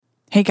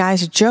Hey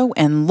guys, Joe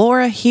and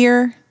Laura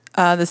here.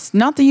 This is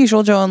not the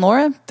usual Joe and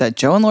Laura, the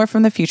Joe and Laura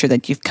from the future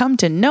that you've come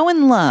to know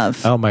and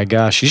love. Oh my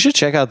gosh, you should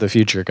check out the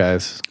future,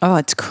 guys. Oh,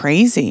 it's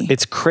crazy.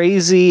 It's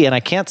crazy, and I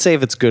can't say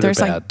if it's good There's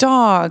or bad. like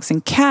dogs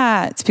and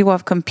cats. People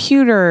have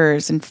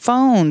computers and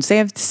phones. They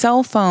have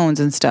cell phones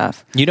and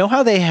stuff. You know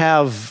how they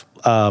have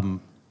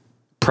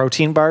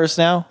protein bars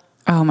now?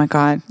 Oh my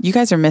God. You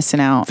guys are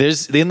missing out.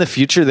 In the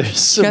future, there's You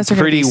some guys are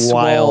gonna pretty be swole.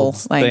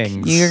 wild Like,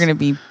 things. you're going to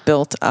be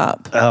built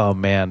up. Oh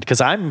man,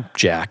 because I'm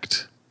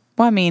jacked.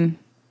 Well, I mean,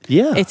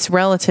 Yeah. it's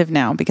relative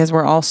now because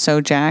we're all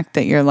so jacked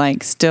that you're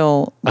like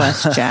still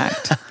less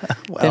jacked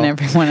than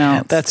everyone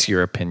else. That's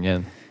your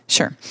opinion.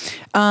 Sure.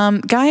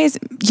 Guys,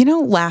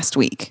 last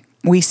week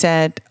we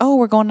said, oh,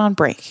 we're going on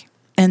break.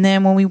 And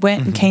then when we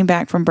went and came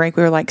back from break,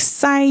 we were like,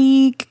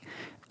 psych.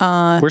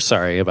 We're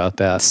sorry about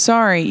that.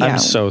 Sorry. Yeah. I'm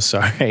so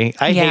sorry.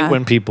 I Yeah. hate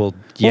when people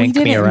we yank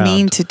me didn't around.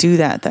 mean to do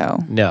that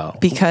though. No.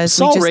 Because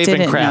Saul we just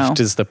didn't know. Ravencraft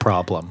is the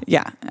problem.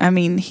 Yeah. I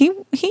mean, he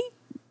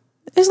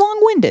is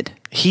long-winded.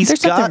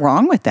 There's nothing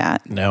wrong with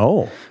that.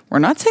 No. We're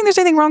not saying there's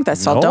anything wrong with that,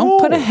 Saul. No. Don't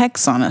put a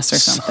hex on us or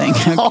something.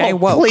 Okay,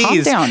 whoa,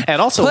 please. calm down.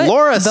 And also, Put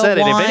Laura the said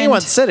it. If wand-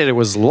 anyone said it, it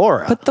was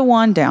Laura. Put the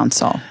wand down,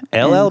 Saul.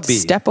 LLB. And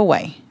step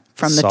away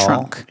from the Saul,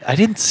 trunk. I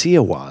didn't see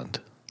a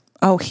wand.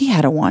 Oh, he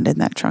had a wand in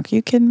that trunk. Are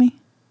you kidding me?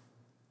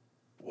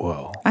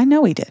 Whoa. I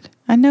know he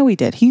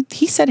did.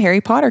 He said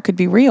Harry Potter could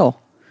be real.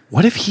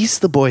 What if he's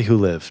the boy who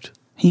lived?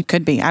 He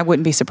could be. I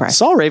wouldn't be surprised.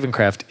 Saul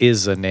Ravencraft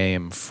is a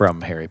name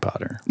from Harry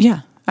Potter.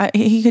 Yeah.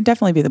 He could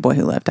definitely be the boy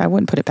who lived. I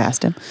wouldn't put it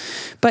past him.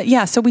 But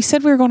yeah, so we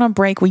said we were going on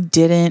break. We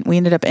didn't. We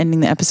ended up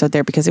ending the episode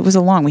there because it was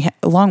a long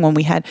one.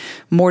 We had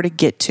more to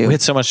get to. We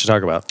had so much to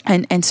talk about.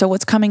 And so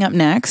what's coming up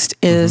next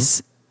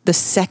is the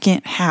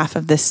second half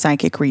of this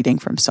psychic reading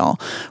from Saul,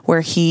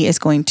 where he is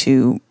going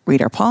to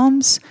read our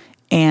palms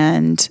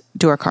and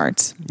do our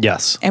cards.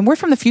 Yes. And we're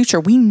from the future.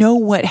 We know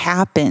what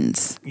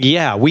happens.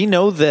 Yeah, we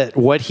know that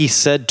what he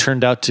said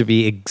turned out to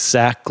be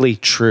exactly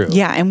true.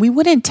 Yeah, and we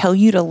wouldn't tell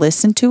you to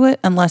listen to it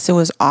unless it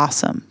was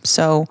awesome.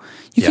 So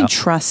you can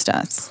trust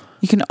us.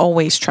 You can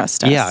always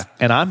trust us. Yeah,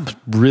 and I'm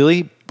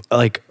really,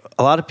 like,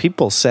 a lot of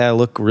people say I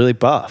look really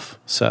buff,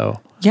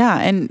 so. Yeah,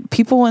 and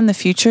people in the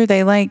future,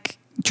 they like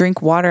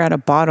drink water out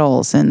of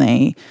bottles and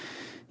they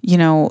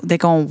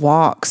go on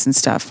walks and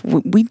stuff.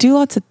 We do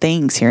lots of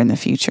things here in the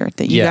future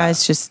that you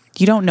guys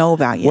you don't know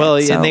about yet. Well,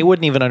 so. and they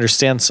wouldn't even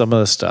understand some of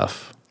the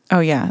stuff.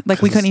 Oh, yeah.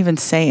 Like, we couldn't even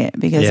say it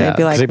because they'd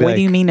be like, what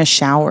do you mean a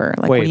shower?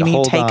 Like, what do you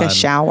mean take a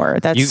shower?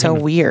 That's so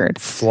weird.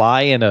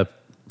 Fly in a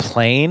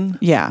plane?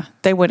 Yeah,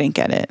 they wouldn't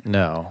get it.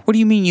 No. What do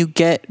you mean you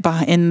get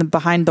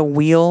behind the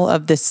wheel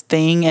of this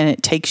thing and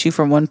it takes you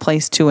from one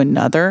place to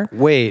another?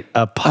 Wait,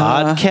 a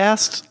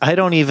podcast? I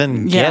don't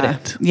even get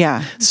it.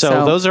 Yeah.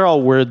 So those are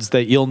all words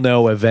that you'll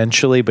know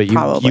eventually, but you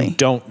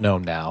don't know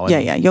now.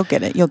 And you'll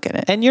get it. You'll get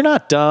it. And you're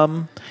not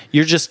dumb.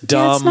 You're just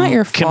dumb it's not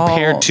your fault.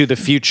 compared to the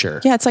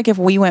future. Yeah, it's like if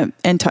we went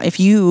and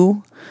if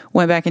you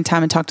went back in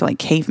time and talked to like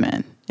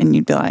cavemen. And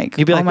you'd be like,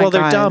 oh my well,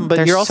 they're dumb, but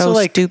they're you're also so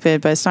like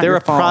stupid, but it's not they're your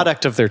a fault.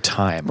 product of their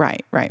time.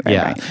 Right.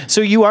 So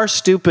you are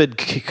stupid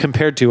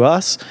compared to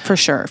us. For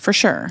sure.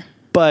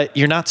 But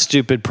you're not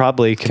stupid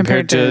probably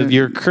compared to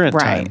your current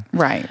time.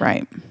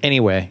 Right.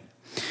 Anyway.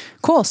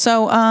 Cool.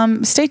 So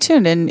stay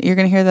tuned and you're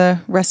going to hear the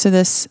rest of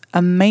this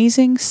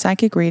amazing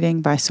psychic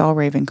reading by Saul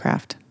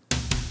Ravencraft.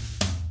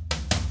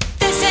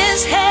 This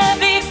is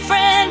heavy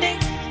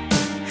friending.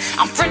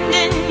 I'm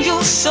friending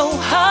you so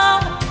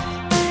hard.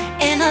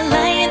 An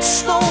alliance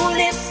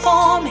slowly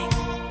forming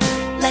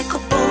like a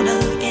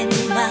boulder in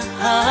my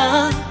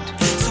heart.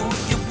 So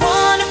if you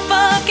wanna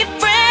fucking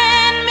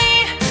friend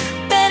me,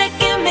 better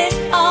give me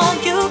all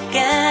you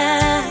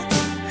got.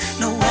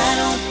 No, I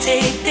don't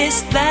take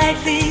this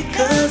lightly,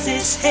 cause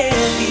it's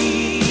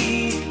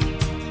heavy,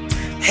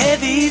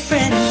 heavy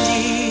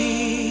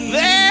friendly.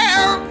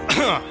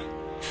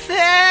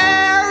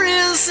 There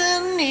is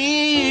an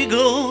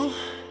eagle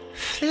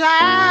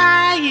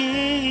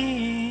flying.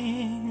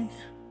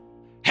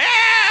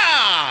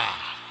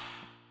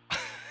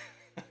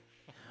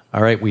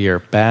 All right, we are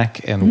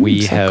back and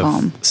we so have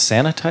calm.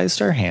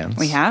 sanitized our hands.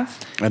 We have?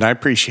 And I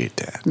appreciate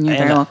that. You're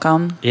very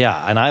welcome.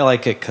 Yeah, and I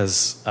like it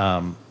because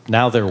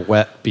now they're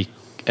wet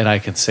and I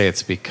can say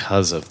it's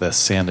because of the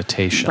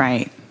sanitation.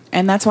 Right.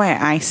 And that's why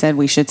I said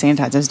we should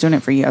sanitize. I was doing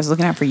it for you. I was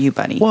looking out for you,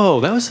 buddy.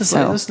 Whoa, that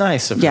was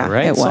nice of her,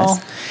 right? Yeah, it was.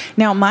 Saul?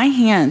 Now, my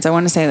hands, I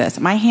want to say this.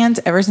 My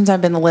hands, ever since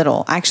I've been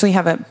little, I actually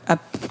have a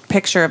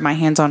picture of my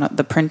hands on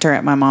the printer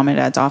at my mom and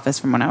dad's office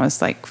from when I was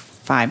like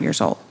 5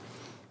 years old.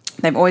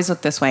 They've always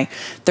looked this way.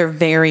 They're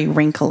very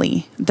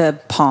wrinkly, the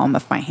palm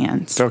of my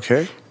hands.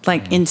 Okay.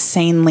 Like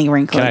insanely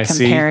wrinkly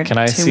compared to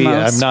most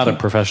I'm not a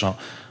professional.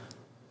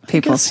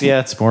 people. Yeah,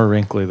 it's more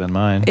wrinkly than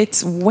mine.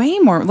 It's way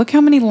more. Look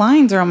how many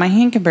lines are on my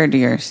hand compared to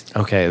yours.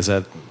 Okay, is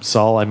that,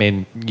 Saul, I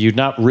mean, you're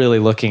not really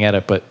looking at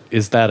it, but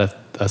is that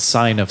a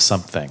sign of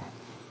something?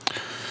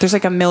 There's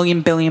like a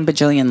million, billion,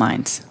 bajillion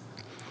lines.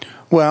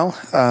 Well,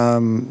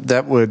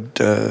 that would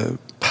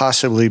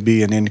possibly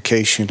be an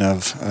indication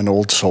of an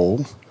old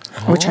soul.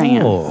 Which I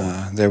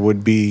am. There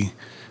would be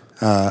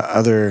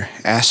other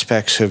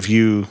aspects of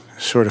you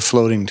sort of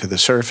floating to the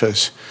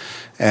surface.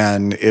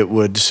 And it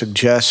would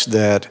suggest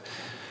that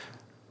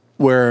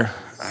where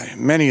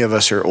many of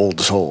us are old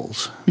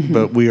souls,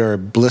 but we are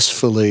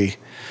blissfully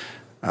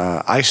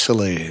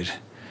isolated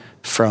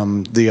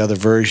from the other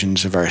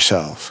versions of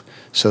ourselves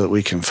so that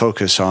we can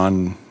focus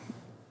on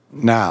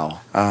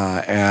now.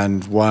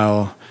 And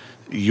while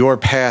your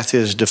path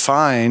is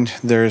defined,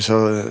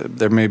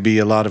 there may be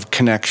a lot of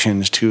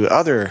connections to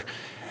other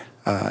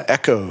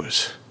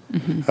echoes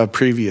of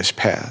previous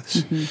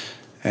paths.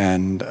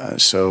 And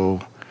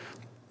so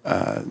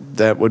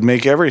that would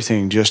make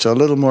everything just a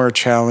little more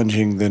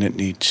challenging than it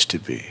needs to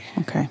be.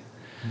 Okay.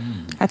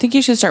 I think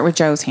you should start with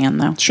Joe's hand,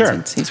 though. Sure.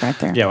 Since he's right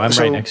there. Yeah, well, I'm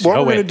So right next to you.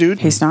 what we're going to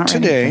do He's not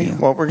ready today, for you.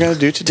 what we're going to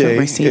do today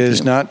receive is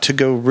you. not to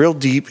go real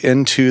deep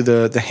into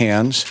the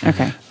hands.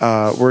 Okay.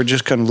 We're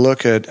just going to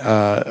look at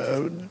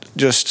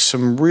just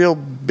some real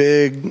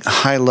big,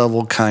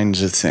 high-level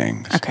kinds of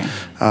things. Okay.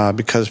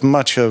 Because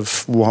much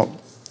of what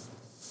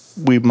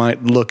we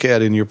might look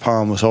at in your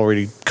palm was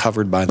already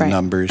covered by the Right.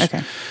 numbers.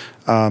 Okay.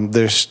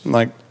 There's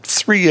like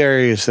 3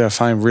 areas that I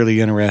find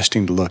really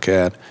interesting to look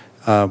at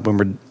when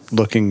we're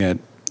looking at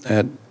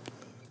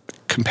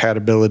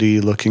compatibility,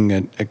 looking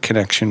at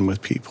connection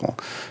with people.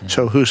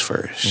 So who's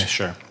first? Yeah,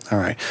 sure. All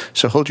right.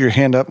 So hold your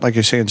hand up like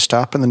you're saying,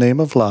 stop in the name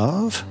of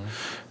love.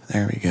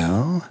 There we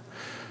go.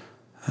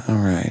 All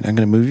right. I'm going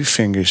to move your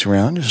fingers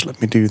around. Just let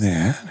me do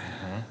that.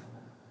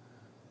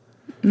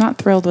 Not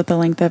thrilled with the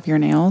length of your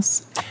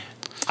nails.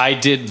 I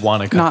did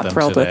want to cut Not them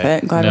thrilled with today.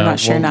 it. Glad I'm not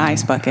sharing an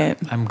ice bucket.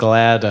 I'm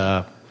glad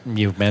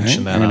you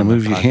mentioned that. I'm gonna on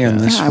move the your hand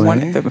podcast. this Yeah, I way.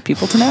 wanted the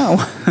people to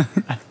know.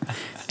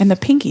 And the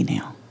pinky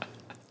nail.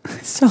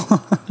 So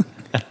long.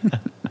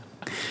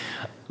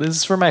 This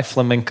is for my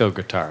flamenco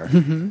guitar.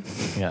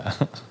 Yeah.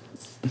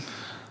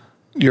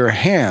 Your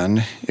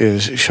hand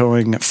is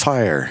showing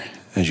fire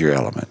as your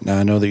element. Now,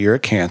 I know that you're a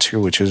Cancer,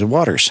 which is a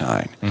water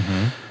sign.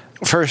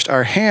 First,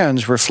 our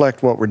hands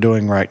reflect what we're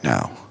doing right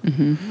now,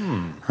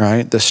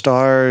 right? The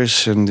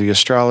stars and the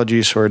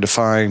astrology sort of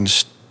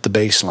defines the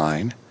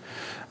baseline,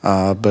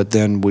 but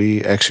then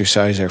we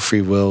exercise our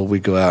free will. We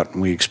go out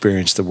and we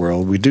experience the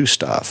world. We do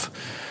stuff.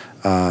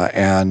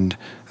 And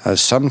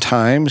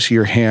sometimes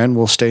your hand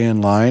will stay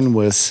in line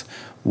with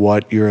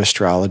what your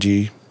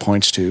astrology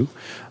points to,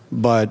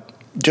 but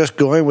just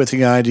going with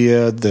the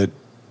idea that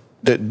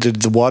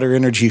did the water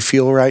energy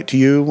feel right to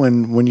you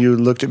when you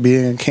looked at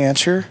being a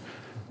Cancer?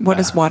 what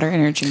does water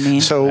energy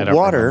mean? So I don't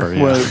water, remember,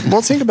 yeah.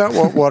 well, think about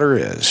what water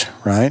is,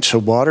 right? So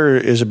water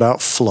is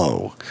about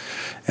flow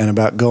and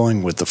about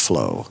going with the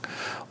flow.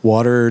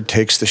 Water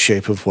takes the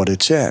shape of what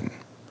it's in.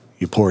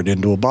 You pour it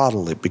into a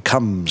bottle, it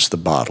becomes the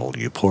bottle.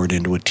 You pour it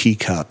into a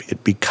teacup,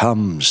 it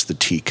becomes the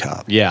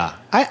teacup. Yeah.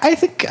 I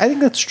think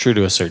that's true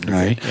to a certain degree.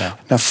 Right? Yeah.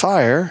 Now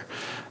fire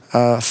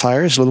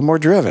is a little more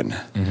driven.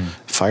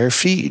 Fire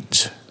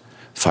feeds.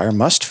 Fire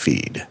must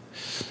feed.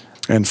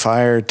 And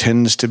fire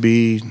tends to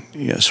be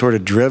sort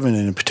of driven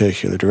in a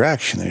particular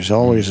direction. There's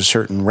always a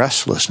certain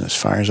restlessness.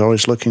 Fire is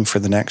always looking for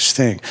the next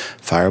thing.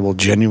 Fire will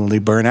genuinely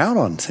burn out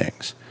on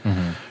things.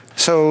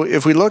 So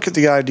if we look at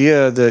the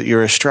idea that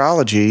your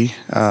astrology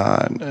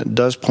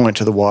does point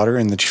to the water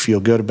and that you feel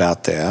good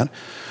about that,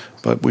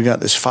 but we got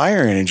this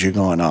fire energy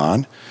going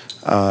on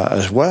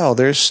as well,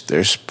 there's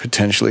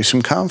potentially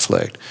some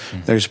conflict.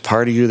 There's a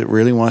part of you that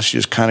really wants to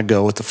just kind of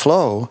go with the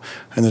flow,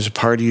 and there's a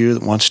part of you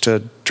that wants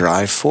to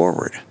drive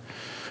forward.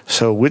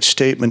 So which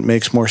statement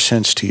makes more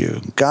sense to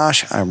you?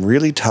 Gosh, I'm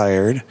really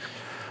tired.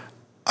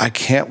 I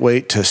can't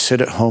wait to sit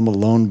at home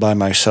alone by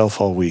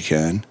myself all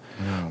weekend.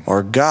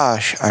 Or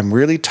gosh, I'm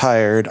really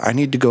tired. I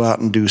need to go out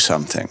and do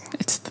something.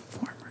 It's the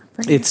former.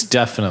 for me. It's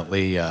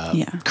definitely,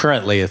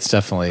 currently, it's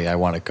definitely, I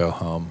want to go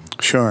home.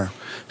 Sure.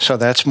 So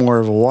that's more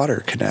of a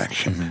water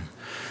connection.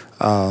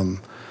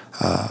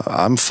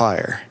 I'm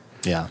fire.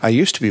 Yeah. I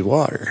used to be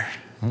water.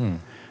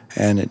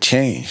 And it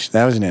changed.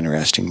 That was an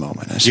interesting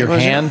moment. I said, Your "Was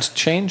it?" hand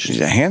changed?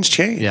 The hands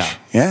change. Yeah.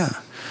 Yeah.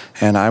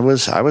 And I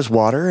was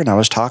water, and I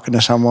was talking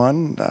to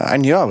someone. I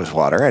knew I was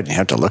water. I didn't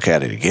have to look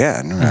at it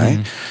again,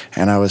 right?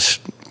 And I was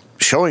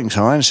showing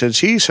someone and said,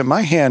 "See, so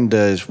my hand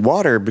is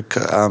water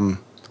because."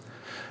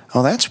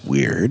 Oh, that's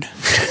weird.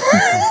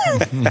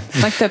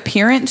 Like the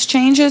appearance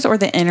changes or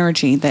the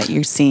energy that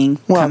you're seeing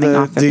coming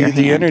off of your hand?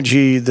 the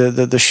energy,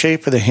 the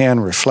shape of the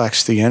hand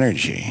reflects the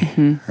energy,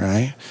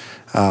 right?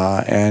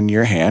 And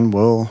your hand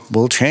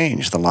will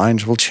change. The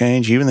lines will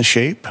change. Even the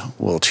shape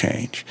will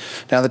change.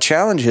 Now, the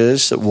challenge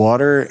is that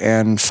water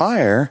and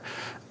fire,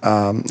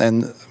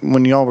 and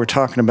when y'all were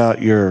talking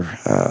about your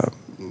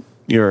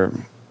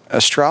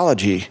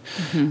astrology,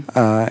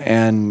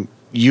 and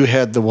you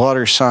had the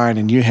water sign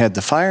and you had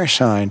the fire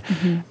sign,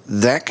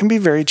 that can be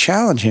very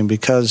challenging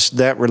because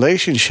that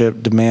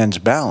relationship demands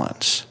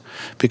balance.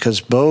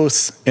 Because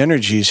both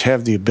energies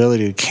have the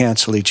ability to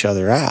cancel each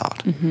other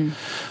out.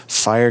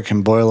 Fire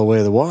can boil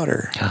away the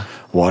water.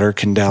 Water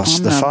can douse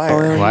I'm the not fire.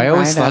 boiling Well, I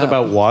always right thought up.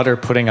 about water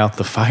putting out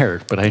the fire,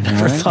 but I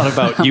never thought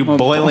about you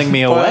boiling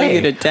me Boil away.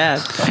 you to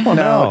death. Oh, No,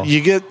 no.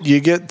 you get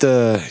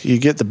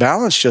the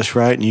balance just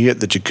right, and you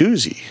get the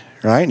jacuzzi,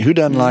 right? Who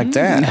doesn't like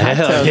that?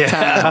 Hell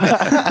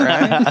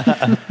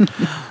yeah.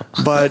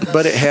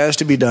 But it has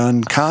to be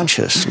done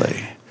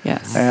consciously.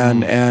 Yes.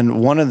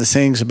 And one of the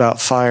things about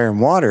fire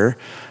and water,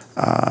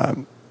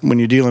 when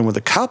you're dealing with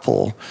a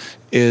couple,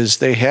 is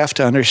they have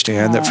to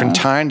understand that from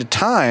time to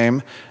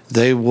time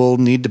they will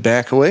need to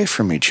back away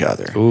from each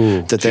other.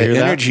 Ooh, that did you their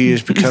hear energy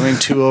is becoming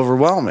too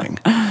overwhelming.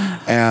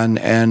 And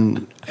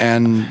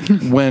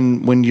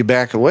when you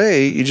back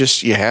away,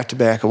 you have to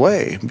back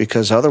away,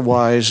 because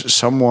otherwise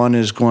someone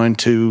is going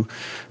to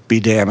be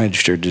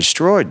damaged or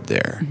destroyed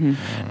there.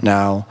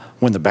 Now,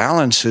 when the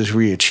balance is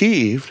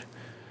reachieved,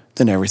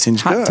 then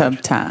everything's Hot good.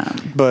 tub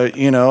time. But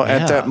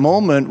at that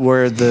moment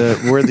where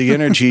the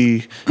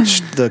energy,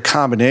 the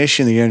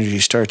combination of the energy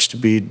starts to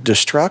be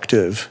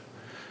destructive,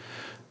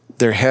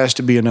 there has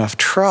to be enough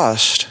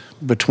trust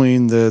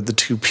between the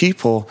two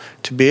people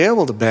to be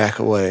able to back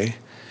away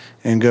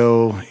and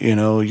go,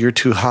 you're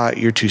too hot,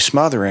 you're too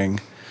smothering,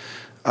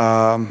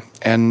 and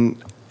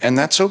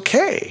that's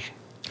okay.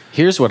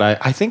 Here's what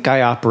I think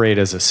I operate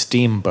as a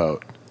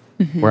steamboat.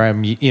 Where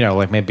I'm,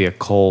 like maybe a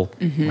coal.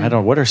 I don't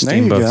know, what are There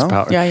you steamboats go.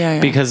 powered? Yeah.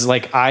 Because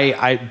like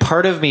I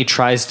part of me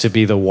tries to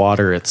be the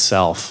water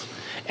itself,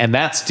 and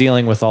that's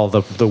dealing with all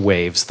the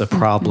waves, the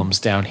problems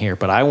down here.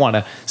 But I want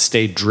to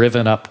stay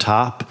driven up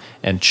top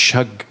and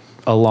chug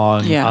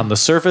along on the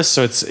surface.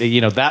 So it's,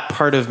 that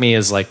part of me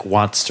is like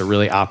wants to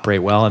really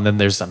operate well, and then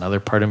there's another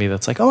part of me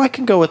that's like, I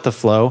can go with the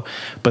flow.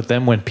 But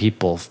then when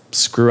people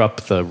screw up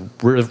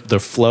the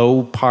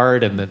flow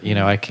part, and then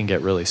I can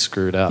get really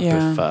screwed up.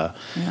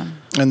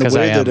 And the 'Cause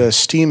way I that am. a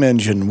steam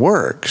engine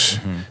works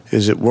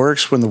is it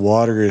works when the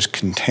water is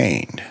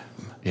contained.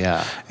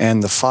 Yeah.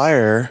 And the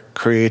fire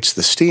creates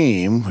the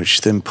steam, which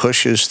then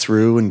pushes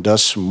through and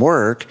does some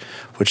work,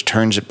 which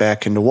turns it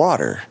back into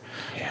water,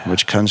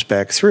 which comes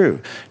back through.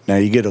 Now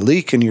you get a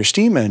leak in your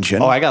steam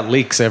engine. Oh, I got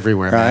leaks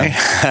everywhere, Right?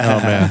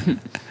 man.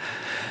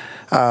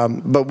 Oh,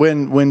 man. But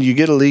when you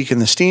get a leak in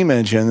the steam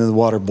engine, then the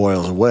water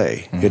boils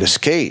away. It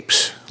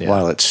escapes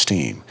while it's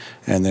steam,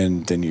 and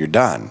then you're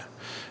done,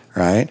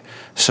 right?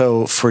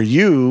 So for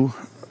you,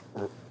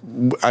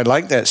 I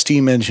like that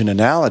steam engine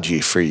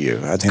analogy for you.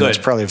 I think that's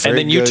probably a very And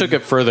then you good took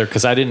it further,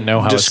 because I didn't know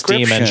how a steam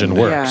description. engine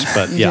works. Yeah.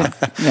 But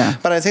Yeah.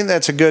 But I think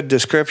that's a good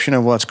description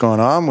of what's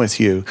going on with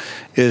you,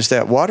 is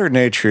that water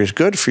nature is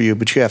good for you,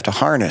 but you have to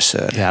harness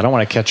it. I don't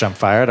want to catch on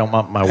fire. I don't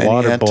want my And you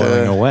water have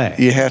boiling away.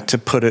 You have to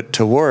put it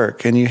to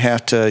work, and you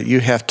have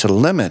to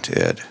limit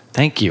it.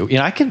 Thank you.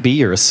 I can be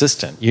your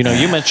assistant. You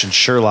mentioned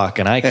Sherlock,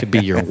 and I could be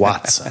your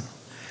Watson.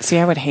 See,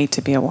 I would hate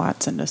to be a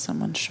Watson to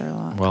someone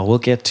Sherlock. Well, we'll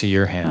get to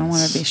your hands. I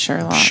want to be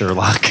Sherlock.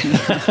 Sherlock.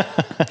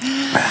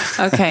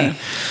 Okay.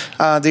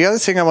 The other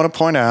thing I want to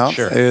point out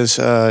is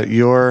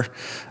your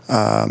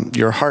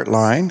heart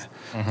line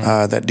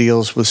that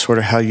deals with sort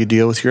of how you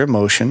deal with your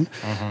emotion.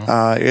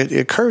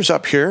 It curves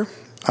up here.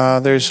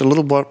 There's a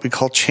little what we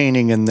call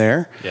chaining in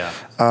there,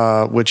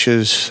 which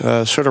is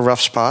sort of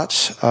rough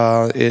spots.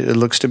 It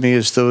looks to me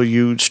as though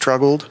you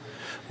struggled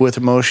with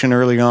emotion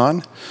early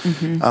on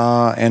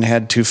and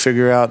had to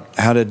figure out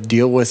how to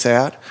deal with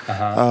that.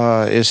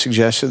 Is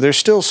suggested. There's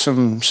still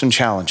some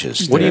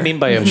challenges. What do you there. mean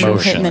by You're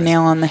emotion? hitting the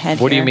nail on the head.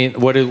 What do you here.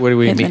 mean? What do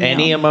we Hitting mean? the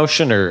Any nail.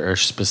 emotion or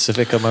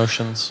specific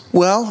emotions?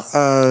 Well,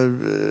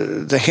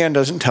 the hand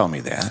doesn't tell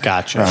me that.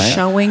 Gotcha. Right?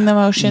 Showing the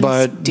motions?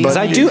 But- dealing-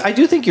 but I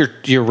do think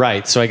you're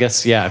right. So I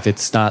guess if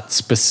it's not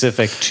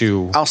specific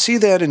to I'll see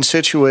that in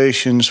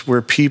situations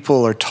where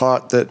people are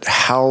taught that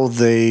how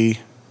they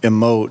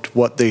emote,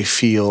 what they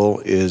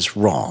feel, is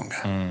wrong.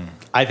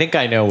 I think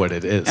I know what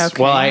it is.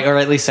 Okay. Well, or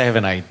at least I have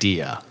an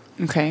idea.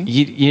 Okay.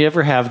 You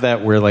ever have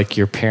that where like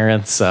your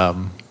parents,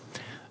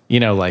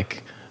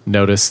 like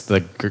notice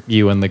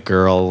you and the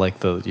girl, like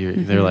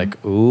they're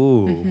like,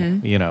 ooh,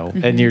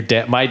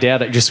 and my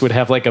dad just would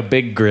have like a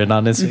big grin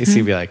on his face.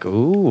 He'd be like,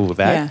 ooh,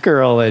 that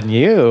girl and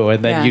you,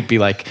 and then you'd be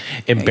like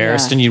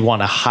embarrassed and you'd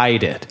want to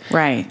hide it.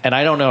 Right. And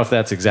I don't know if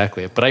that's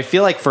exactly it, but I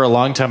feel like for a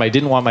long time I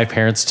didn't want my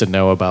parents to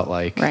know about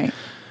like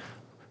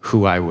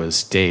who I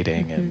was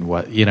dating and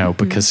what,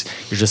 because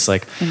you're just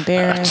like,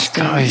 embarrassed.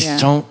 guys,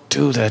 don't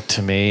do that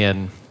to me.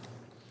 And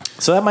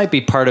so that might be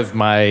part of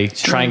my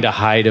trying to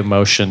hide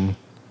emotion.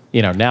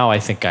 Now I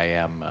think I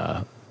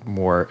am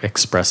more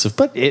expressive,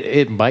 but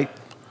there might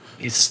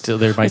still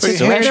There might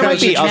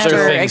be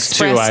other things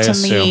too, I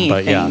assume.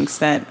 But things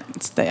that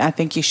I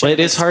think you should. But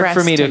it is hard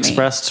for me to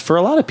express for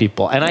a lot of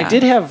people. And I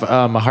did have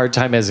a hard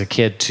time as a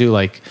kid too,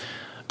 like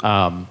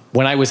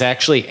when I was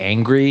actually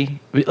angry,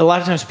 a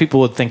lot of times people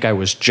would think I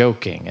was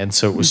joking. And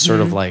so it was sort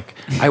of like,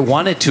 I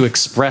wanted to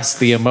express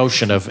the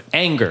emotion of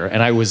anger,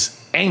 and I was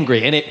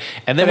angry.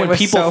 And then when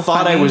people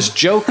thought I was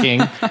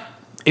joking,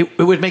 it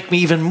would make me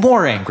even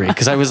more angry,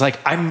 because I was like,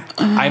 I'm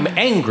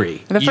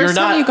angry. The first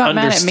time you got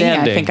mad at me,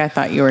 I think I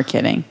thought you were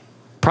kidding.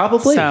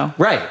 Probably. So.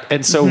 Right.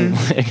 And so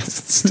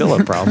it's still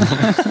a problem.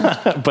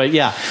 But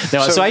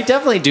so I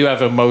definitely do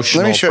have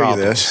emotional Let me show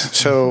problems. you this.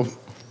 So,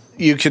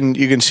 you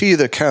can see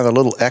the kind of the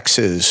little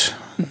X's.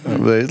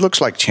 It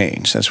looks like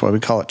chains. That's why we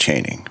call it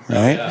chaining,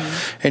 right?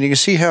 And you can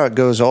see how it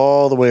goes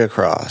all the way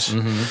across.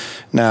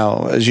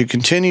 Now, as you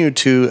continue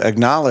to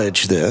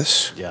acknowledge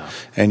this,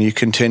 and you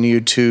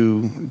continue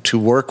to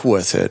work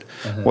with it,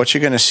 what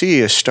you're going to see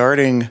is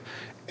starting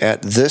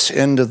at this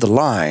end of the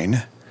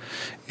line,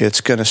 it's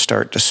going to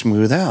start to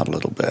smooth out a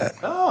little bit.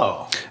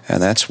 Oh.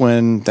 And that's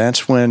when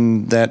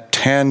that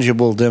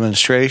tangible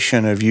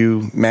demonstration of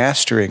you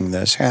mastering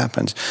this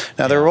happens.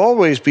 Now, there will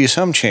always be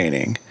some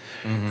chaining,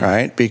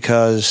 right?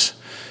 Because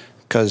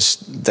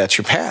that's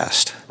your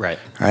past. Right.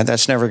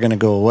 That's never going to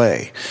go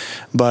away.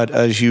 But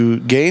as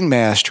you gain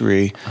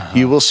mastery,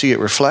 you will see it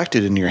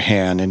reflected in your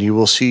hand, and you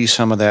will see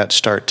some of that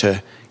start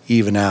to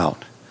even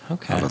out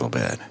a little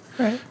bit.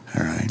 Right.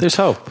 All right. There's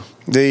hope.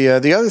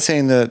 The other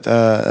thing that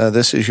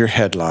this is your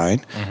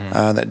headline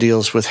that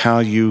deals with how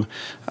you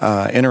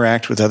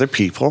interact with other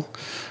people.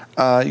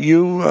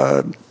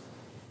 You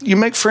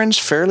make friends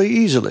fairly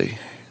easily.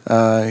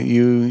 You're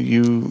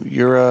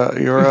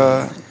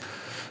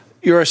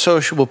a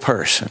sociable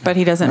person. But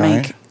he doesn't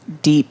make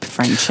deep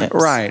friendships.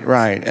 Right.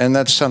 And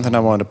that's something I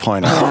wanted to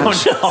point out.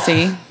 Oh, no.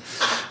 See?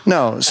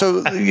 No,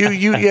 so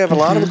you have a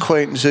lot of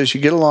acquaintances.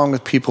 You get along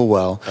with people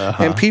well,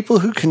 and people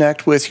who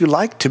connect with you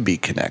like to be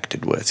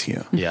connected with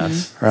you.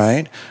 Yes.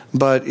 Right?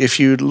 But if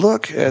you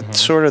look at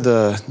sort of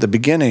the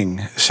beginning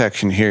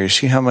section here, you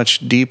see how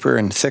much deeper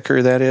and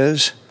thicker that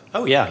is?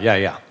 Oh,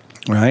 yeah.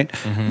 Right?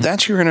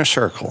 That's your inner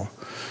circle.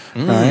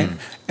 Right?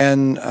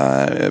 And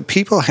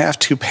people have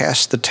to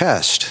pass the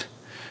test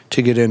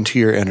to get into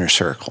your inner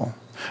circle.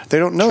 They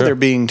don't know they're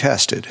being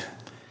tested.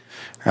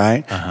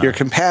 Right? You're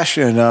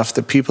compassionate enough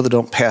that people that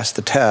don't pass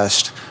the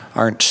test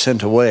aren't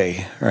sent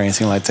away or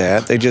anything like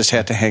that. They just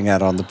have to hang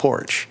out on the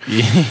porch.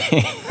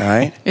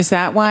 Right? Is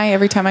that why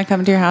every time I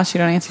come to your house, you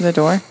don't answer the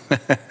door?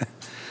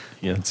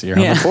 Yes, you're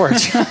on the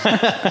porch.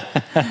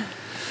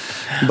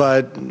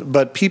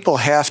 But people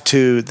have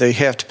to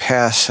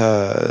pass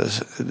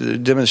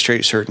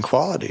demonstrate certain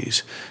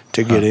qualities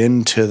to get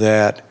into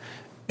that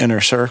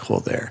inner circle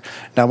there.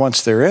 Now,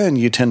 once they're in,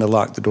 you tend to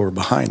lock the door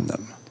behind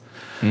them.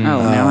 Oh, no,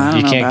 I don't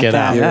you know can't about get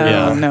that. out. I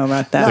Yeah. don't know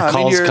about that. No, The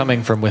call's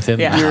coming from within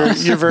the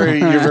house. You're very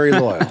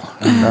loyal,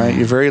 right?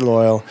 You're very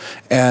loyal,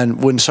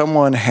 and when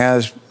someone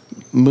has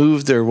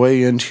moved their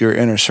way into your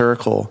inner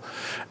circle,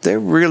 they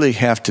really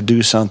have to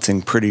do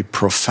something pretty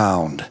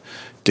profound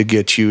to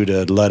get you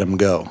to let them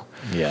go.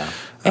 Yeah.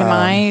 Am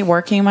I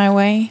working my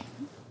way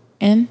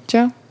in,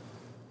 Joe?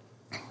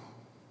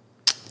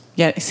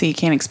 Yeah, see, he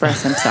can't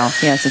express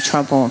himself. He has a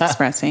trouble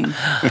expressing.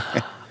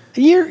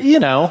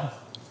 Joe.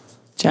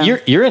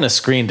 You're in a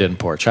screened-in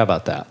porch. How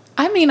about that?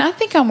 I mean, I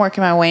think I'm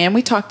working my way in.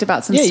 We talked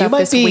about some Yeah, stuff you might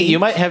this be. week. You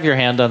might have your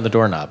hand on the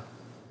doorknob.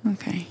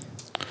 Okay.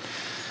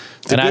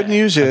 The good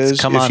news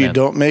is, if you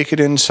don't make it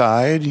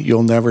inside,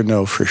 you'll never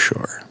know for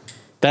sure.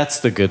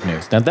 That's the good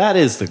news. Now that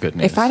is the good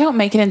news. If I don't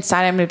make it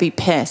inside, I'm going to be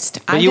pissed.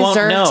 I you won't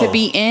deserve know. to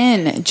be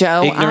in,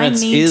 Joe.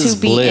 Ignorance I need is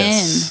to be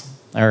bliss.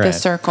 All right. the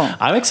circle.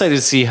 I'm excited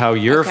to see how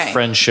your Okay.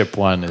 friendship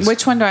one is.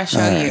 Which one do I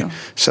show you?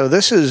 So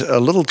this is a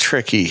little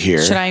tricky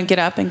here. Should I get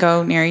up and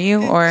go near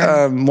you,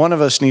 or One of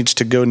us needs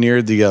to go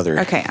near the other.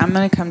 okay? I'm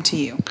going to come to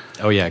you.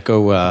 Oh yeah,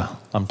 go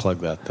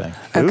unplug that thing.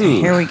 Okay,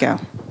 Ooh. here we go.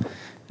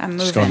 I'm moving.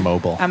 Just going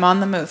mobile. I'm on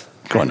the move.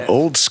 Going kind of.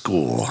 old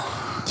school.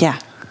 Yeah,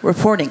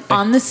 reporting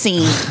on the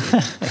scene.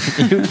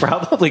 You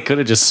probably could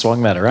have just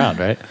swung that around,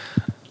 right?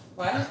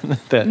 What?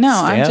 That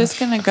No, I'm stand? just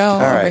going to go. All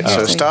right,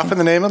 so you stop can- in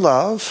the name of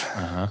love.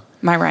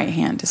 My right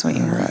hand is what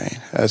you want. Right.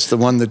 That's the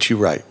one that you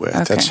write with.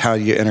 Okay. That's how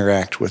you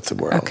interact with the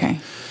world. Okay.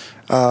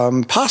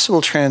 Possible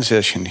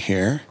transition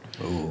here.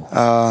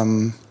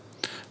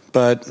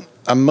 But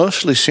I'm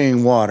mostly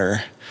seeing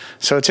water.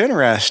 So it's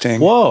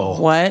interesting. Whoa.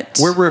 What?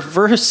 We're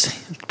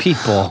reversing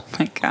people. Oh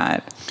my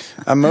God.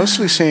 I'm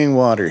mostly seeing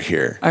water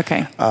here.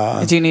 Okay.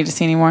 Do you need to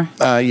see any more?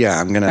 Yeah,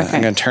 I'm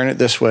gonna turn it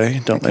this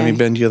way. Don't let me Okay.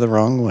 bend you the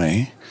wrong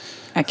way.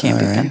 I can't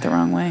be bent the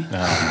wrong way. No,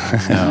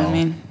 I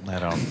mean,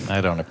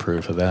 I don't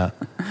approve of that.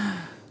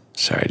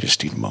 Sorry, I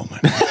just need a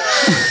moment.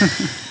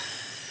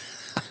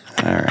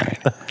 All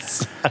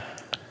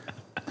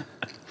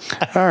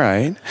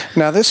right.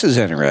 Now this is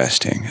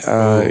interesting.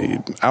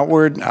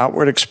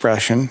 Outward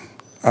expression,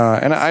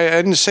 and I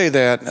didn't say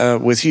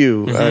that with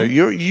you.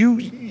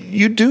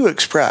 You do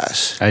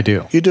express. I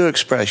do. You do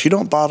express. You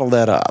don't bottle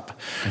that up,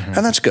 and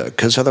that's good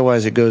because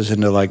otherwise it goes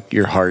into like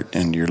your heart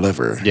and your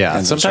liver. Yeah, and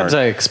those sometimes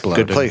aren't I explode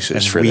Good and- places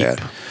and for weep.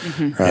 that,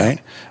 right?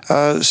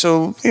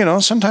 So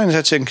sometimes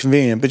that's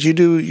inconvenient, but you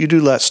do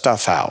let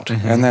stuff out,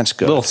 and that's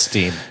good. Little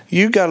steam.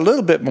 You got a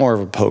little bit more of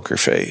a poker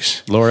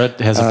face. Laura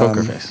has a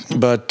poker face.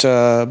 But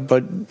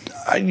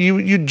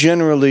you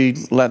generally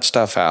let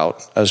stuff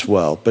out as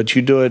well, but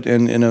you do it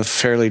in a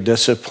fairly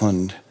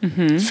disciplined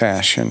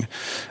fashion.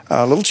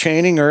 A little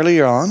chaining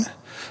early on,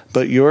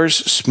 but yours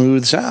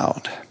smooths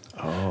out.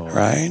 Oh.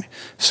 Right?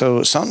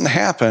 So something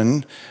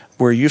happened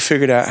where you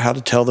figured out how to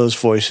tell those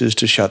voices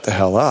to shut the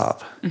hell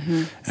up.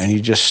 And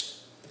you just...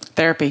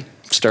 therapy.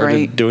 started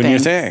Great doing your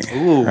thing.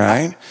 thing. Ooh.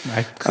 Right?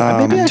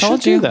 Maybe I should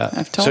Told do you. that.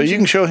 I've told So you. you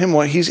can show him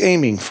what he's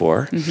aiming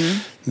for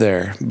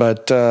there.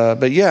 But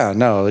yeah,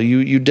 no,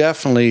 you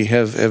definitely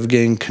have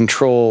gained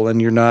control,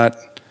 and you're not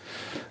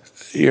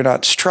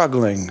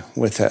struggling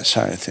with that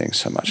side of things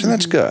so much, and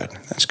that's good.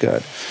 That's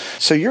good.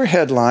 So your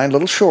headline, a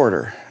little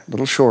shorter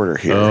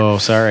here. Oh,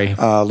 sorry.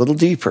 A little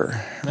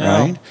deeper,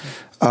 right?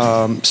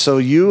 So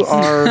you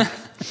are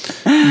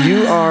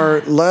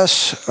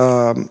less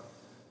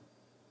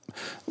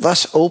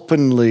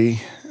openly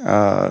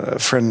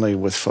friendly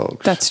with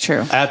folks. That's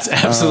true. That's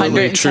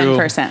absolutely true.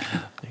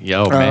 110%.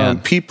 Yo,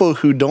 man. People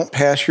who don't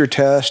pass your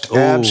test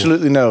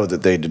absolutely know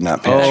that they did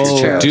not pass Oh,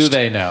 your test. do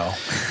they know?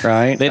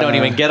 Right? They don't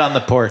even get on the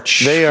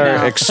porch. They are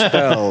No.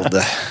 expelled.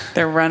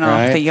 They're run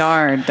Right. off the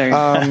yard.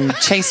 They're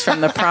chased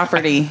from the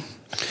property.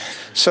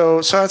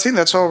 So I think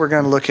that's all we're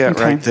going to look at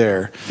Okay. right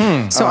there.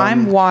 So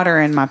I'm water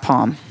in my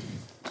palm.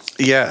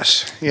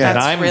 Yes. Yeah. and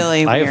That's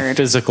really I have weird.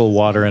 physical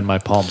water in my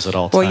palms at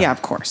all times. Well, yeah,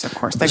 of course. That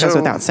goes So,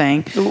 without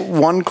saying.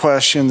 One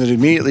question that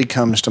immediately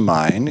comes to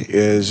mind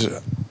is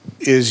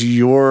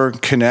your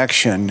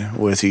connection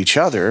with each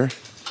other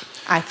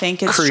I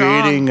think it's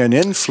creating strong. an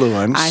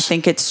influence I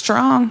think it's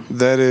strong.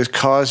 that is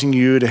causing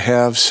you to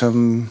have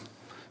some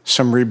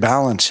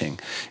rebalancing?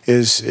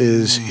 Is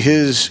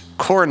his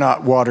core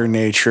not water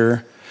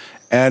nature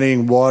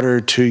adding water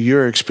to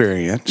your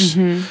experience,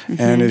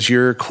 and is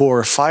your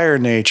core fire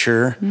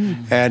nature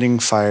adding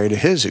fire to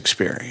his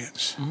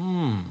experience?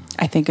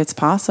 I think it's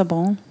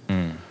possible.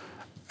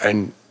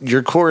 And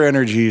your core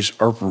energies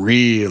are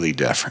really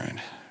different,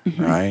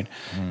 right?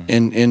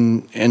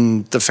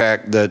 In the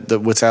fact that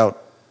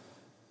without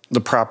the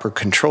proper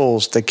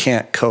controls, they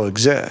can't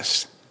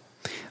coexist.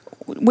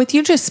 With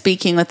you just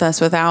speaking with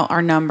us without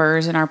our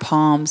numbers and our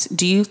palms,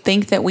 do you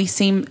think that we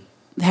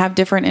have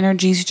different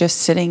energies just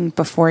sitting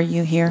before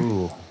you here?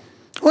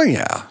 Well,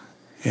 yeah.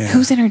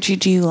 Whose energy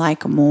do you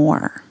like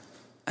more?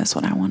 That's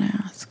what I want to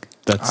ask.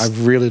 I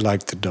really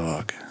like the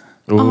dog.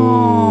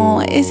 Oh,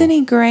 isn't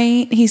he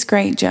great? He's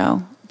great,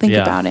 Joe. Think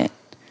Yeah. about it.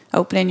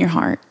 Opening your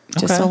heart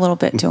just Okay. a little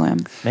bit to him,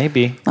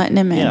 Maybe. letting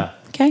him in. Yeah.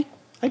 Okay?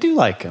 I do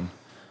like him.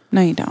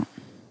 No, you don't.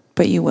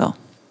 But you will.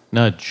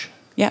 Nudge.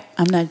 Yeah,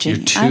 I'm nudging.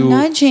 You're I'm too-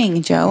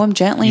 nudging, Joe. I'm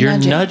gently Your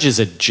nudging. nudge is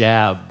a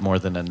jab more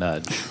than a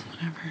nudge.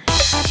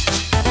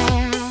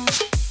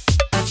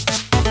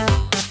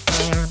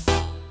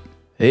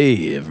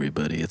 Hey,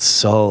 everybody. It's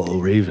Saul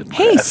Ravencraft.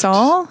 Hey,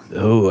 Saul.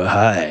 Oh,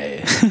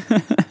 hi.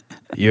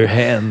 Your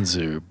hands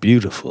are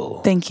beautiful.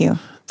 Thank you.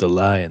 The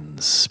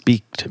lines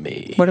speak to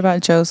me. What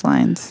about Joe's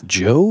lines?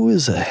 Joe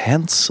is a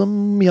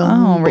handsome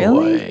young Oh,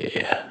 really?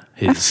 boy.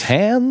 His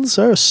hands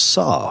are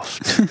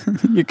soft,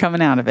 You're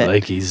coming out of it.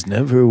 like he's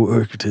never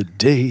worked a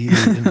day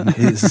in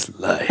his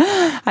life.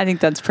 I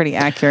think that's pretty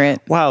accurate.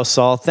 Wow,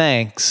 Saul,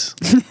 thanks.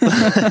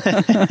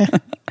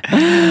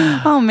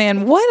 Oh,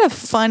 man. What a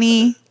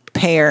funny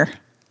pair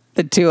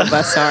the two of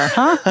us are,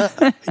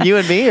 huh? You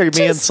and me, or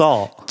me and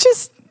Saul?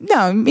 Just,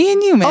 no, me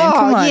and you, man.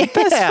 Come on.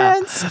 Best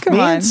friends. Come me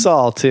on. and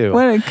Saul too.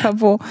 What a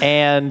couple.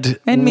 And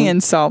Me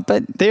and Saul.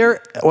 But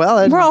they're and,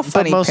 We're all but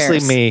funny mostly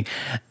pairs. me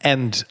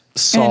and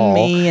Saul. and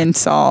me and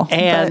Saul.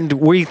 And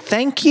we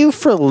thank you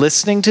for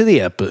listening to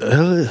the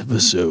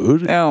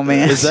episode. Oh,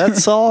 man. Is that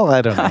Saul?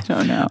 I don't know. I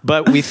don't know.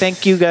 But we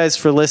thank you guys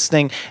for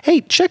listening.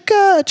 Hey, check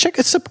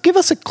us up. Give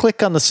us a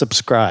click on the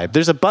subscribe.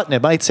 There's a button.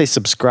 It might say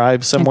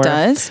subscribe somewhere.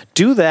 does.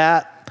 Do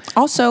that.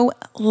 Also,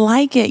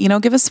 like it.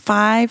 Give us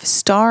 5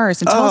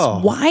 stars and tell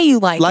us why you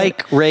like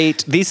it.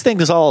 Rate. These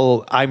things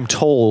all, I'm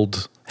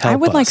told, help I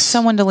would like us.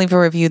 someone to leave a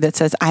review that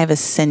says, I have a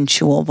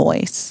sensual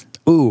voice.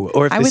 Ooh,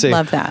 or if I they would say,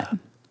 love that.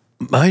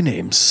 my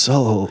name's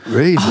Saul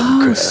Ravencraft.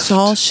 Oh,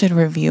 Saul should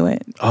review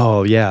it.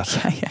 Oh, yeah.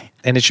 Yeah.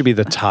 And it should be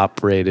the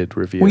top rated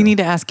review. We need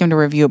to ask him to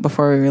review it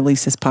before we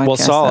release this podcast. Well,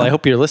 Saul, though. I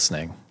hope you're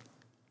listening.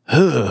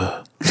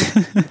 Oh,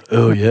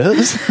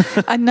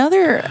 yes.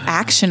 Another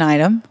action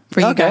item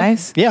for you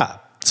guys. Yeah.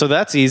 So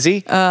that's easy.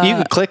 You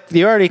can click.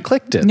 You already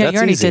clicked it. Yeah, That's you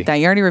already easy. did that.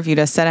 You already reviewed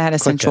us, said I had a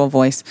sensual it.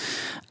 voice.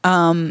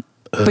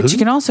 But you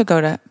can also go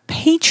to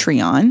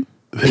Patreon,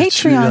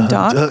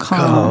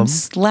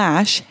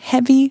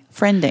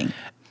 patreon.com/heavyfriending.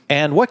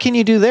 And what can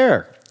you do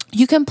there?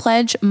 You can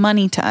pledge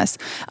money to us,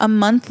 a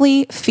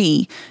monthly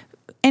fee,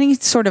 any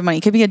sort of money.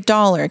 It could be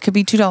 $1, it could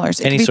be $2,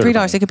 it Any could sort be of $3,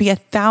 money. it could be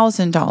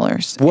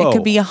 $1,000, Whoa. it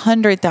could be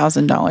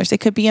 $100,000, it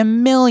could be $1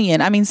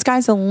 million. I mean,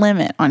 sky's the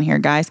limit on here,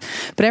 guys.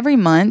 But every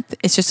month,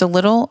 it's just a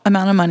little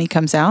amount of money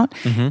comes out,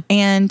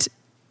 and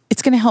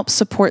it's going to help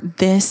support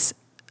this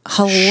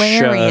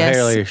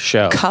hilarious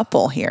show.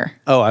 couple here.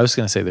 Oh, I was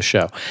going to say the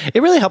show.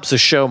 It really helps the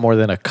show more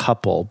than a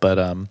couple, but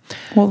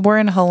Well, we're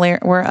a hilarious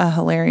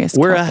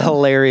we're a couple.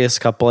 hilarious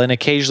couple, and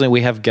occasionally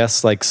we have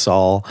guests like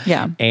Saul.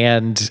 Yeah.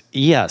 And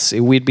yes,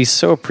 we'd be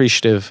so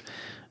appreciative,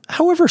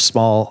 however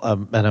small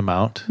an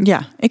amount.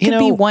 Yeah, it could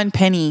be 1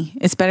 penny.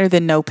 It's better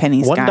than no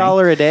pennies.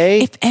 $1 a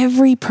day. If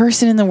every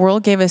person in the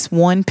world gave us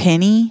 1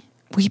 penny,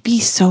 we'd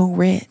be so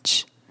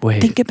rich.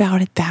 Wait. Think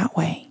about it that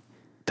way.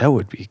 That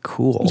would be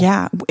cool.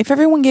 Yeah, if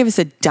everyone gave us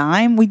a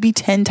dime, we'd be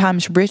 10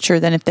 times richer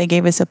than if they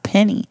gave us a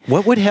penny.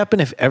 What would happen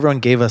if everyone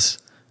gave us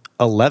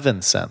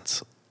 11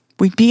 cents.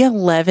 We'd be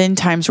 11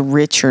 times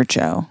richer,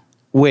 Joe.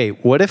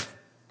 Wait, what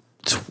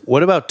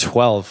about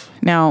 12?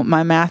 Now,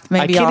 my math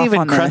may I be can't off even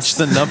on crunch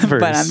this, the numbers.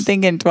 but I'm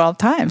thinking 12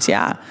 times,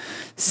 yeah.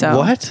 So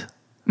What?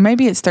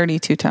 Maybe it's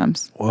 32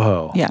 times.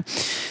 Whoa. Yeah.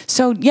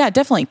 So, yeah,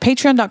 definitely.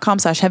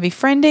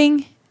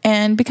 Patreon.com/heavyfriending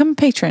and become a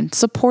patron.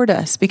 Support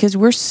us because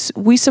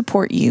we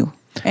support you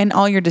and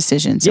all your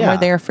decisions. And we're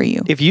there for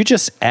you. If you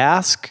just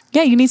ask,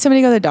 Yeah, you need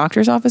somebody to go to the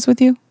doctor's office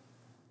with you?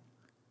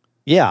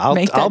 I'll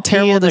Make that pee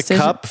terrible in the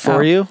decision. cup for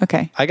Oh, you.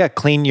 okay. I got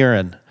clean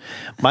urine.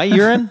 My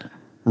urine,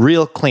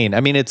 real clean.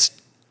 I mean, it's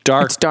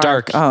dark, It's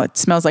dark. Oh, it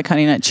smells like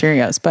Honey Nut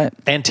Cheerios, but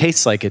and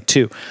tastes like it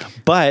too.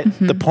 But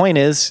the point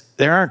is,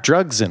 there aren't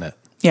drugs in it.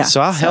 Yeah,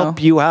 So I'll so-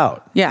 help you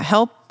out. yeah,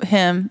 help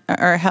him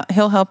or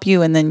he'll help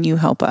you and then you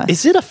help us.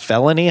 Is it a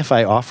felony if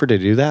I offer to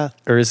do that?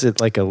 Or is it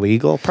like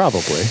illegal?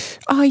 Probably.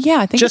 Oh, yeah,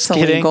 I think Just it's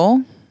kidding.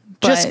 illegal.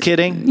 Just but,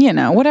 kidding. You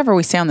know, whatever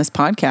we say on this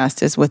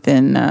podcast is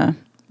within,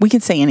 we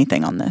can say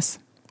anything on this.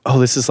 Oh,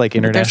 this is like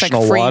There's international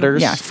like free,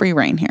 waters? Yeah, free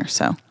reign here.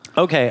 So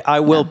Okay, I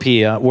will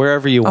pee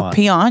wherever you I'll want.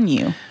 pee on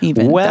you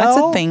even. That's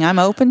Well- a thing. I'm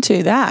open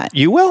to that.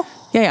 You will?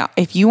 Yeah.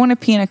 If you want to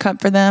pee in a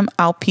cup for them,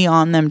 I'll pee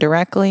on them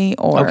directly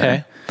or.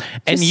 Okay.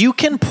 And you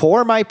can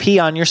pour my pee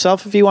on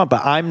yourself if you want,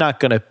 but I'm not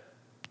going to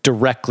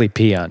directly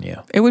pee on you.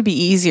 It would be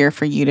easier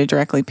for you to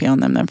directly pee on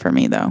them than for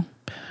me, though.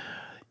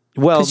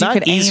 Well, 'Cause you not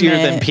could aim easier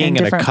than it peeing in in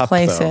a different cup,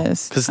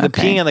 places. Because the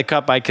Okay. peeing in the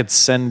cup, I could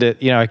send it,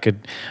 I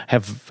could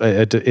have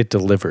it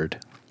delivered.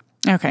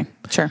 Okay,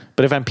 sure.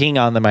 But if I'm peeing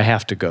on them, I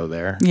have to go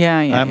there. Yeah,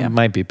 I yeah.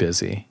 might be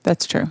busy.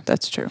 That's true.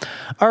 That's true.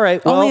 All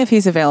right. Well, Only if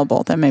he's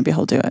available, then maybe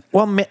he'll do it.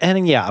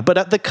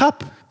 but the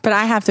cup, But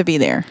I have to be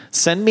there.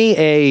 send me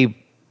a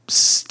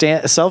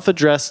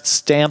self-addressed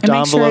stamped And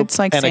make sure envelope it's,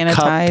 like, and a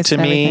cup sanitized to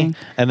and me, everything.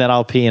 and then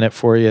I'll pee in it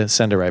for you.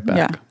 Send it right back.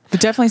 Yeah. But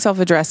definitely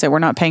self-address it. We're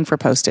not paying for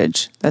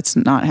postage. That's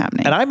not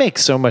happening. And I make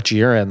so much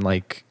urine,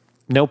 like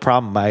no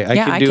problem. I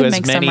can do as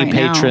make some many right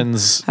now.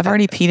 patrons. I've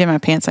already peed in my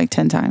pants like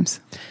 10 times.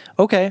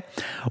 Okay.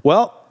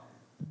 Well,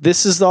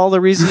 this is all the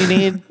reason you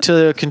need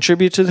to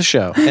contribute to the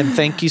show. And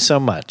thank you so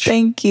much.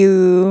 Thank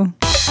you.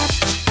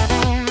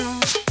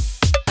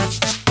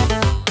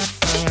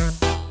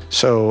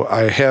 So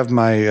I have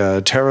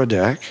my tarot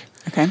deck.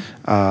 Okay.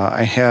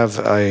 I have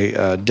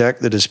a deck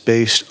that is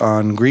based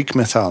on Greek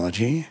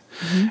mythology,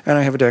 and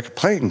I have a deck of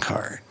playing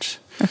cards.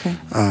 Okay.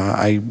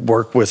 I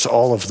work with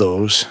all of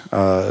those.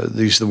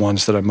 These are the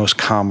ones that I most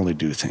commonly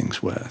do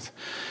things with.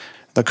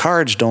 The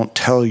cards don't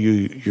tell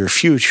you your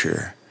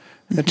future.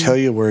 They tell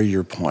you where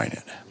you're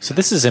pointed. So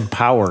this is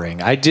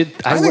empowering. I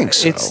think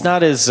so. It's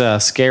not as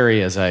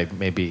scary as I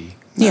maybe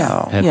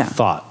Yeah. had Yeah.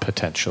 thought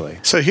potentially.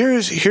 So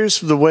here's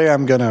the way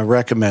I'm going to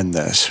recommend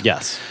this.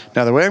 Yes.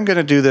 Now, the way I'm going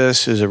to do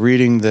this is a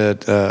reading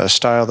that a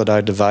style that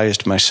I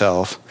devised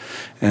myself,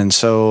 and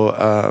so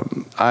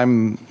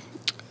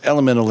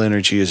elemental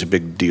energy is a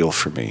big deal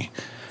for me,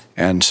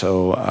 and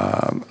so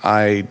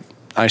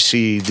I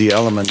see the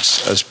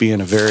elements as being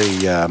a very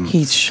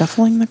He's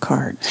shuffling the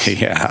cards.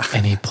 yeah.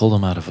 And he pulled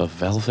them out of a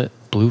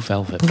blue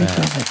velvet bag.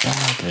 Velvet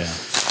bag. Yeah.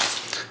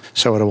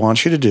 So what I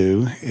want you to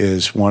do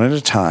is one at a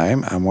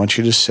time. I want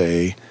you to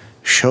say,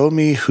 "Show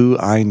me who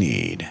I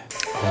need,"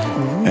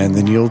 and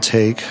then you'll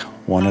take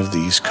one of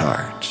these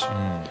cards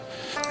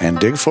and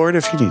dig for it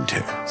if you need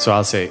to. So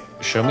I'll say,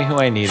 "Show me who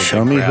I need." and Show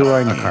then me grab who I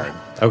a need. card.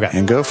 Okay.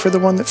 And go for the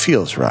one that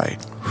feels right.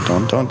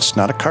 Don't. It's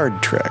not a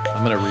card trick.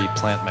 I'm gonna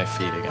replant my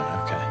feet again.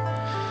 Okay.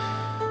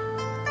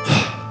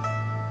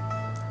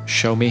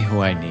 Show me who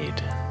I need.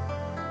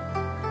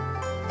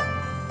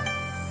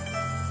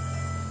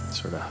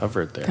 Sort of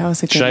hovered there. That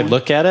was a good Should I one.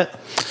 look at it?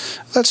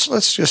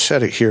 Let's just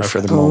set it here for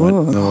the moment,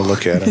 and then we'll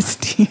look at it.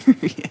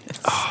 Mysterious.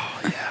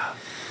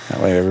 That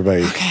way,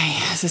 everybody. Okay,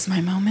 is this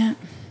my moment?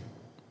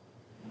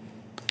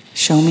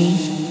 Show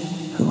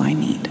me who I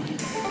need.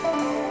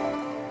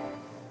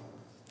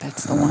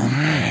 That's the one.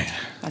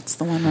 That's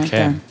the one right Okay.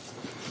 there.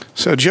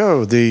 So,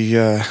 Joe, the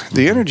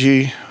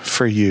energy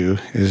for you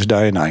is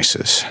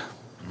Dionysus,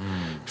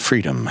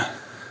 freedom.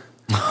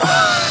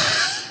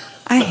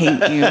 I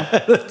hate you.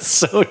 That's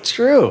so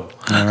true.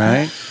 All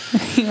right.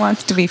 He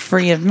wants to be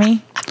free of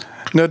me.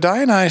 No,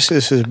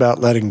 Dionysus is about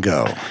letting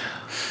go.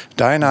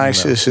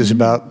 Dionysus is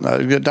about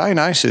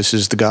Dionysus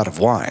is the god of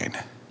wine.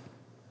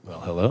 Well,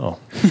 hello.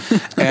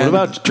 And,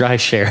 What about dry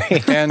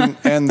sherry? and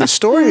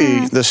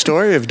the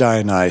story of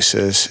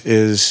Dionysus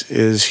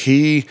is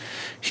he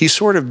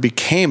sort of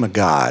became a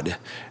god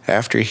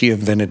after he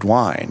invented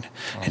wine,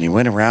 and he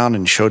went around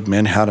and showed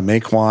men how to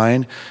make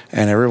wine,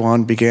 and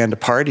everyone began to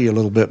party a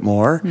little bit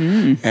more.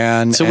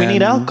 And So we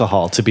need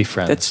alcohol to be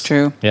friends. That's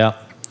true. Yeah.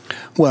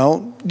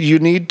 Well, you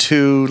need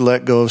to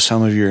let go of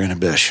some of your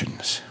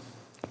inhibitions.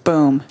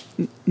 Boom.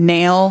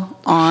 Nail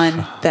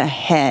on the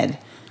head.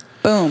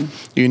 Boom.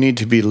 You need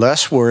to be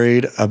less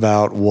worried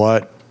about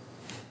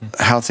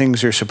how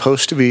things are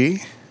supposed to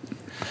be.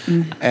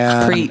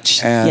 And,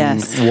 Preach, and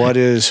yes. what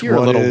is You're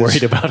what a little is,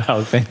 worried about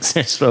how things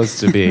are supposed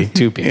to be,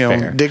 to be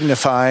fair.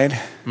 dignified,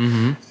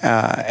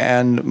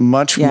 and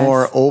much Yes.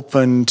 more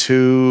open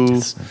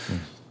to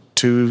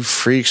to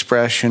free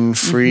expression,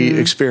 free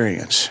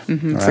experience.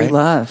 Right? Free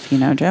love,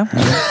 Joe.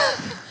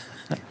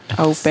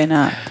 Open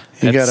up.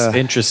 You That's gotta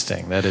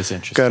interesting. That is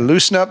interesting. gotta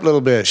loosen up a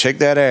little bit. Shake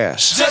that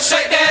ass. Just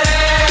shake that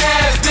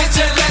ass, bitch,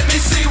 and let me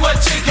see what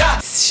you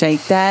got.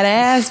 Shake that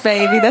ass,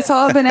 baby. That's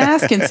all I've been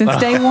asking since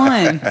day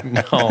one.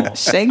 No.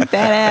 Shake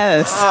that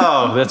ass.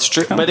 Oh, that's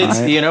true. But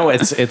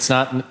it's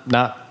not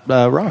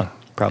wrong.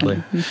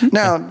 Probably.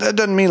 Now, that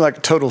doesn't mean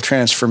like total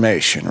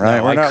transformation, right?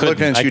 No, We're I not couldn't.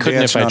 looking at I you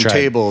couldn't if dancing I on tried.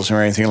 tables or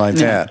anything like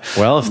that.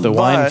 Well, if the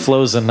wine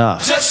flows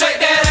enough. Just shake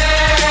that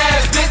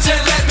ass, bitch,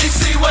 and let me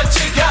see what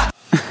you got.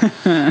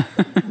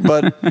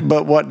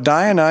 But what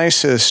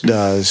Dionysus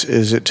does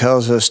is it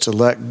tells us to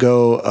let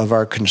go of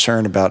our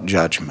concern about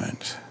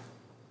judgment.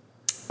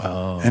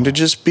 Oh. And to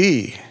just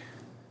be.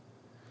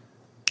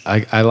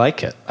 I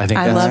like it. I think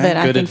I that's love it.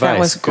 I good think advice. that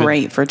was Good.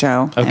 great for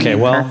Joe. Okay,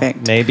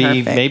 Perfect.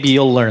 maybe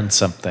you'll learn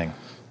something.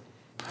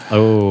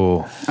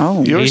 Oh.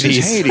 Oh, Yours is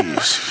Hades.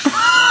 Hades.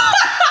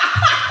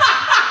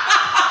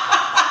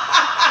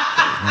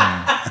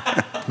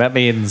 That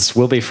means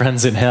we'll be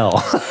friends in hell.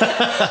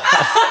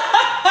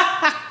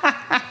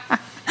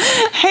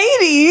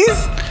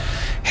 Hades.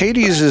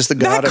 Hades is the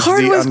god That of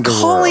card the was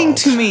underworld. calling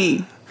to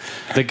me.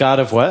 The god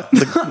of what?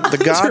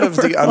 The god of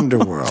the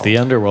underworld. The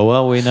underworld.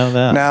 Well, we know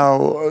that.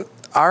 Now,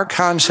 our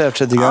concept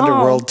of the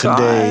underworld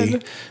today,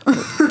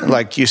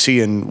 like you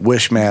see in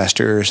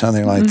Wishmaster or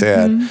something like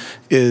that,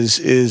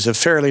 is a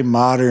fairly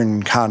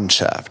modern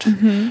concept,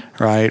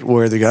 right?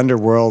 Where the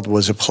underworld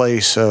was a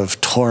place of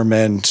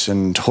torment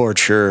and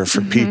torture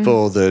for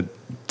people that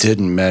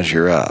didn't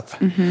measure up,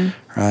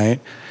 right?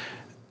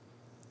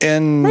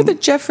 And What do the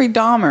Jeffrey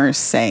Dahmers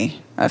say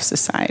of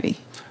society?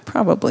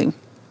 Probably.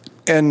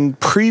 in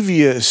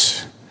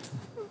previous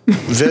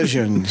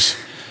visions,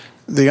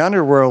 the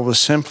underworld was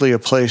simply a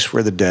place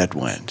where the dead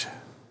went.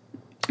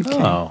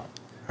 Oh.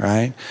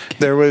 Right?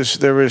 There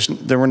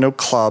were no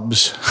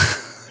clubs,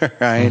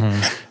 right?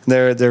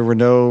 There were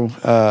no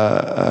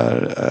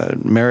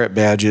merit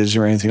badges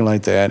or anything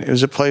like that. It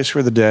was a place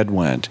where the dead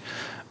went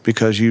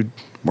because you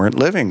weren't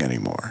living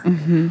anymore.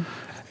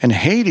 And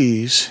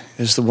Hades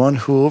is the one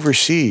who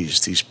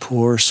oversees these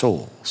poor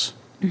souls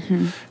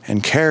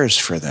and cares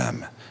for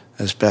them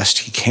as best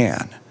he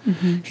can.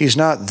 He's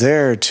not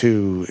there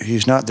to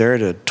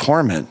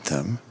torment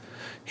them.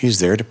 He's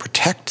there to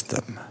protect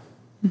them.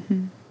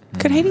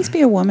 Could Hades be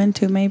a woman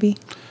too, maybe?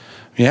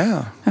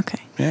 Yeah.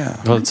 Okay.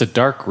 Yeah. Well, it's a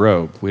dark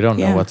robe. We don't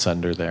know Yeah. what's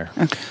under there.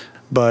 Okay.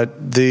 But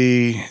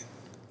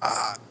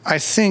I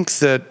think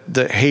that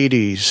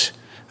Hades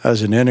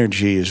as an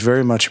energy is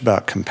very much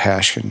about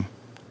compassion,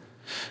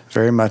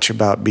 very much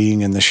about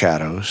being in the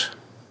shadows,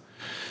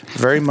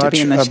 very Have to much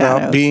be in the about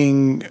shadows.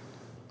 being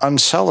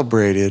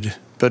uncelebrated,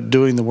 but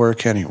doing the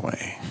work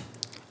anyway.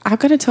 I've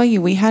got to tell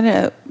you,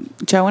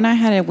 Joe and I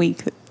had a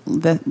week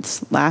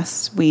this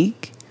last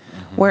week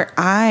where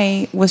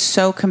I was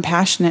so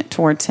compassionate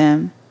towards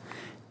him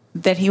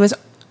that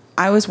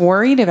I was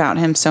worried about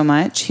him so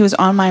much. He was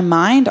on my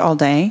mind all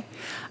day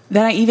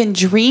that I even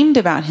dreamed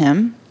about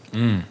him.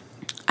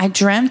 I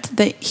dreamt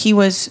that he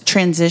was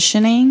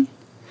transitioning,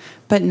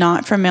 but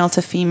not from male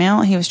to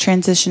female. He was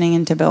transitioning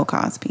into Bill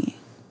Cosby.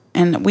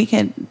 And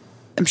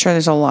I'm sure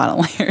there's a lot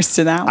of layers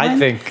to that one. I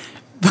think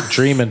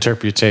dream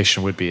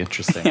interpretation would be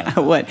interesting. I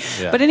would.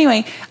 Yeah. But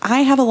anyway, I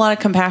have a lot of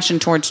compassion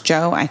towards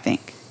Joe, I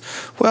think.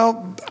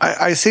 Well,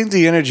 I think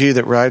the energy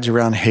that rides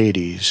around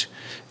Hades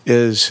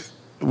is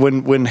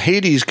when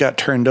Hades got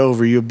turned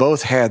over, you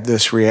both had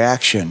this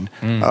reaction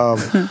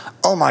of,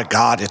 oh my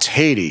God, it's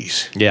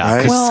Hades. Yeah,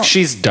 right? 'cause Well,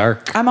 she's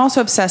dark. I'm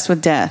also obsessed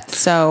with death,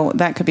 so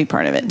that could be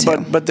part of it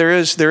too. But there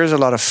is a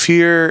lot of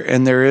fear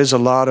and there is a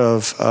lot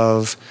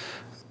of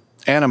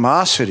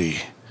animosity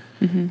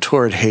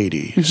toward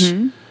Hades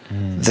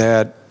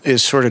that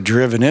is sort of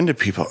driven into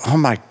people. Oh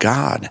my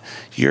God,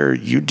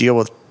 you deal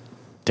with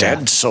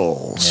dead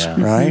souls,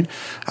 Yeah. right?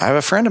 I have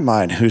a friend of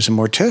mine who's a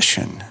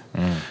mortician,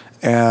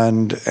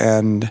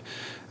 and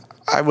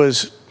I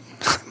was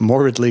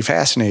morbidly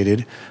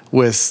fascinated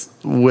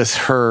with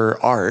her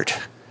art.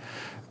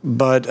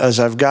 But as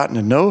I've gotten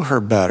to know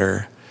her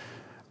better,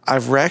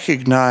 I've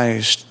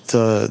recognized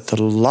the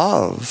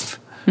love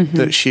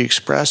that she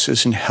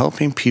expresses in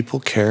helping people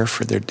care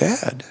for their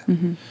dead.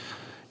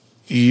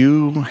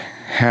 You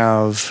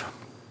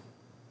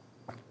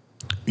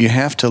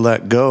have to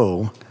let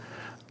go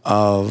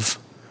of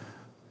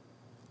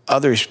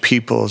others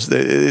people's.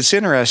 It's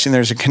interesting.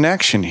 There's a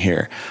connection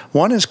here.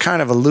 One is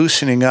kind of a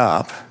loosening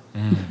up,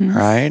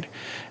 right?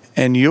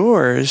 And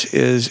yours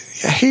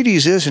is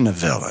Hades isn't a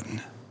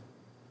villain,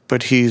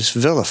 but he's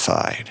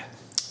vilified,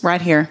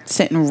 right here,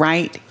 sitting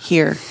right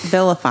here,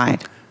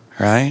 vilified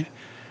right?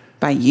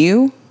 by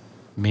you,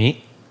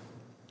 Me?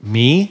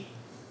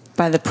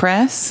 by the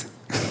press,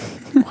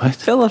 What?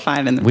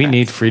 vilified in the We press.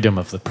 need freedom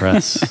of the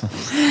press.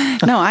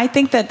 No, I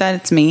think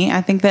that's me.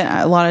 I think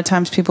that a lot of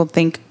times people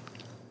think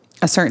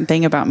a certain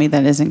thing about me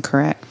that isn't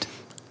correct.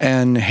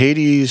 And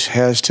Hades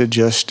has to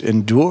just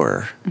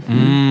endure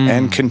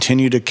and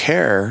continue to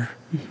care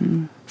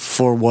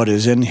for what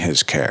is in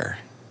his care.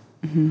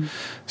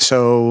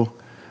 So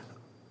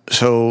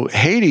So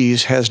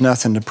Hades has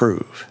nothing to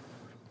prove.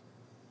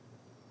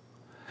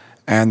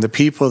 And the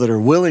people that are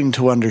willing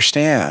to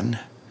understand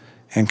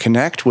and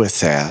connect with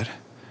that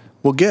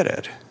will get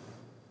it.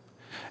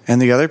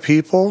 And the other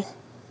people,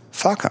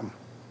 fuck them.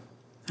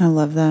 I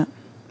love that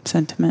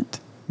sentiment.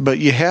 But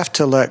you have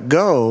to let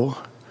go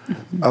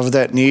of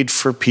that need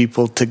for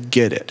people to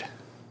get it.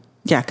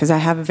 Yeah, because I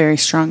have a very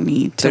strong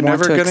need to They're want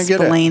never to gonna get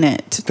it. explain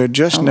it. They're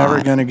just a never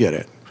lot. going to get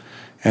it.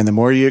 And the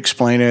more you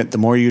explain it, the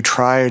more you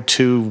try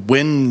to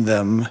win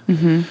them,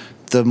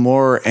 the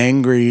more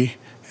angry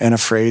and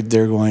afraid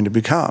they're going to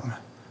become.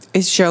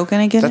 Is Joe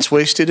going to get That's it?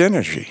 wasted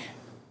energy.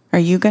 Are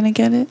you going to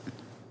get it?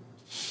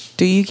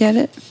 Do you get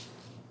it?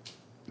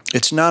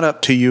 It's not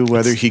up to you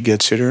whether he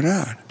gets it or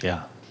not.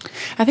 Yeah.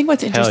 I think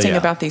what's interesting yeah.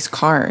 about these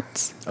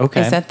cards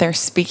Okay. is that they're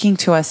speaking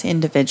to us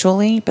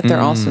individually, but they're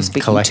also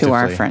speaking to our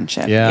collectively.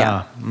 friendship.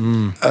 Yeah.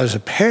 As a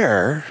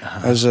pair,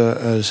 as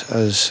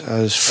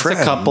As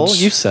friends, a couple,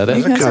 you said it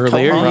You guys are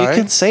earlier. couple, You right?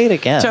 can say it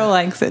again. Joe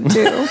likes it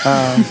too.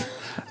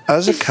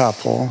 as a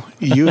couple,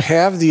 you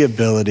have the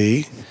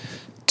ability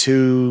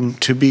to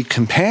be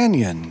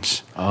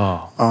companions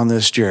on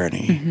this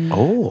journey.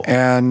 Oh.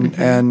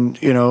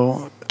 And you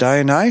know,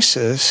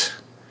 Dionysus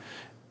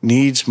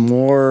needs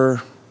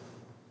more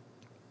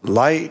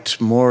light,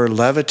 more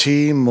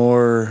levity,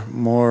 more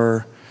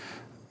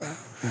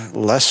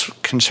less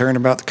concern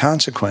about the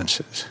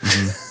consequences.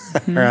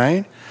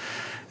 Right?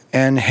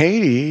 And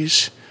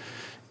Hades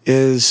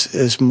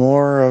is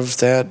more of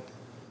that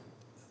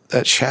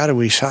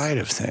shadowy side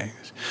of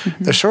things.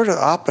 They're sort of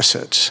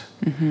opposites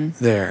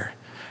there.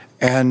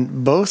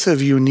 And both of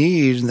you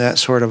need that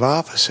sort of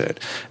opposite.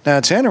 Now,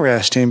 it's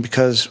interesting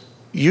because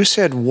you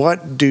said,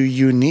 what do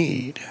you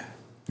need?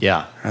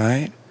 Yeah.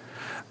 Right?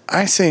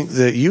 I think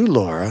that you,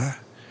 Laura,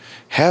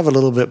 have a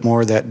little bit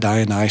more of that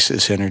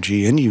Dionysus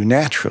energy in you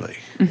naturally.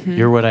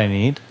 You're what I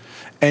need.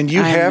 And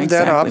you I am have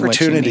that exactly what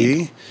you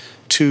opportunity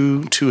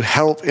to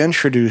help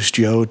introduce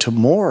Joe to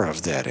more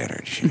of that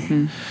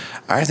energy.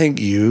 I think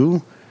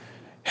you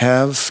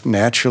have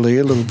naturally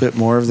a little bit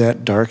more of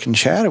that dark and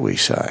shadowy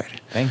side.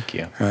 Thank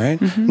you. Right?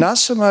 Not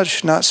so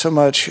much.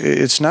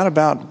 It's not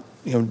about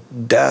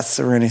death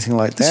or anything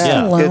like that. just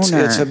a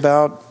loner.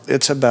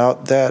 It's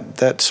about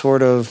that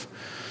sort of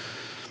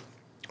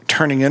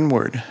turning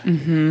inward,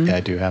 Yeah, I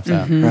do have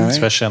that, Right?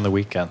 especially on the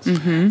weekends.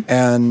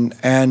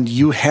 and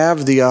you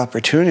have the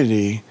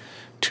opportunity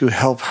to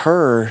help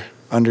her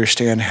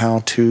understand how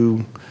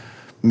to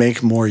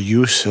make more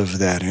use of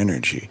that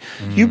energy.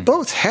 You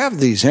both have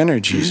these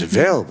energies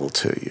available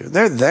to you.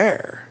 They're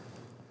there.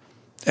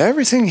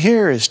 Everything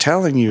here is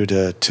telling you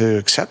to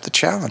accept the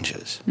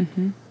challenges,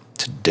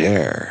 to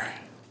dare.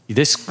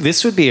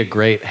 This would be a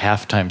great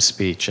halftime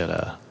speech at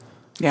a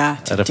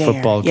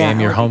football game,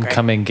 your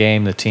homecoming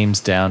game. The team's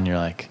down. You're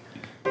like,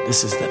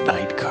 this is the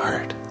night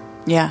card.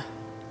 Yeah.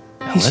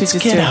 Now He should let's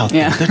just get do it. out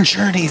Yeah. there. The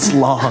journey's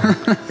long.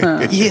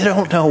 You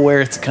don't know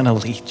where it's going to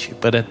lead you,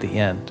 but at the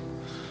end,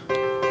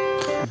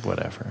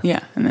 whatever. Yeah.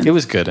 And then, It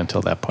was good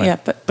until that point. yeah,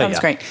 but that was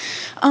yeah.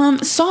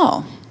 great.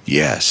 Saul,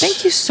 Yes.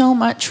 thank you so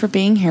much for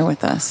being here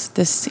with us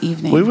this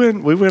evening. We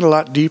went a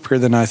lot deeper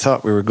than I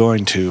thought we were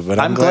going to, but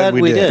I'm glad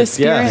we we did. The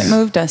spirit Yes.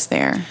 moved us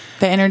there.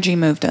 The energy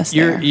moved us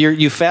there.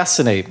 You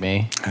fascinate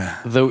me.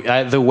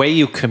 The way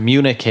you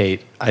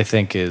communicate, I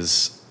think,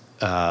 is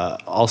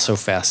also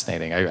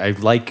fascinating. I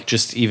like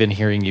just even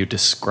hearing you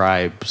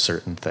describe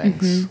certain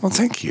things. Well,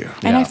 thank you.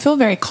 And I Yeah. feel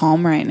very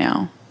calm right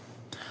now.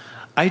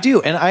 I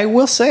do, and I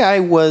will say I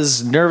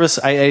was nervous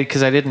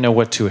because I didn't know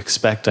what to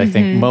expect. I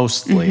think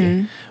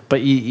mostly,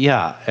 but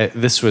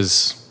this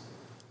was.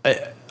 I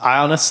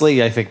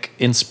honestly, I think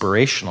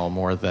inspirational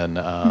more than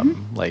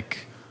like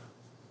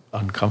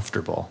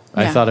uncomfortable.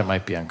 I Yeah. thought it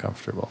might be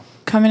uncomfortable.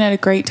 Coming at a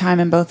great time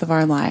in both of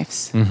our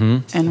lives.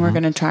 And we're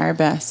going to try our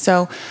best.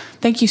 So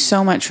thank you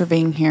so much for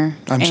being here.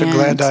 I'm so And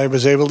glad I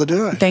was able to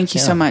do it. Thank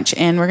you so much.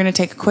 And we're going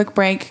to take a quick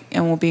break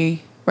and we'll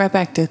be right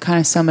back to kind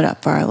of sum it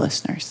up for our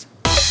listeners.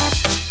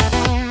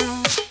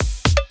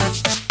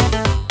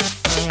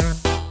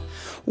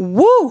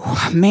 Woo,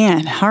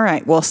 man. All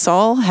right. Well,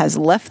 Saul has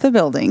left the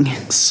building.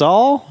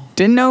 Saul,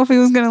 Didn't know if he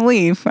was going to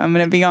leave. I'm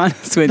going to be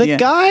honest with the you.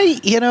 guy,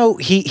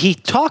 he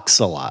talks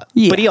a lot,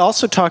 Yeah. but he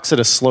also talks at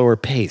a slower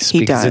pace He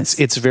because does.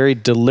 it's very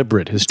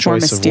deliberate. His more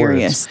choice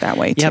mysterious of words that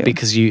way, Yeah, too.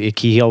 because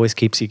he always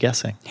keeps you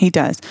guessing. He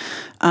does.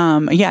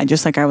 Yeah,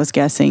 just like I was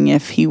guessing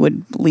if he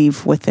would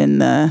leave within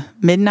the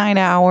midnight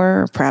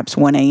hour, or perhaps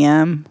 1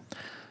 a.m.,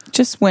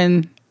 just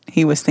when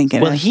he was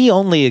thinking. Well, of, he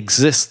only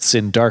exists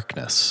in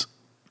darkness.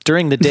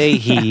 During the day,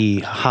 he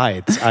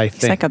hides, I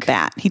think. he's like a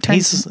bat. He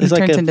turns, He's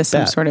like a into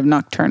some bat. sort of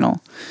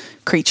nocturnal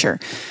creature.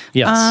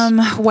 Yes.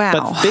 Wow.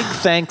 But big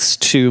thanks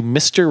to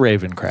Mr.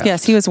 Ravencraft.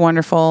 Yes, he was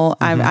wonderful.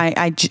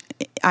 Mm-hmm.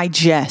 I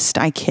jest.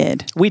 I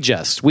kid. We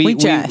jest. We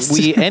jest.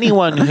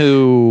 anyone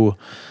who,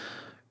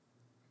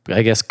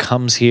 I guess,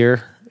 comes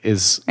here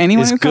is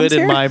Anyone who good comes in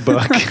here? my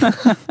book.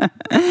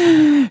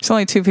 There's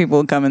only 2 people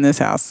who come in this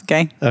house.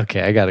 Okay.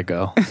 Okay, I got to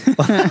go.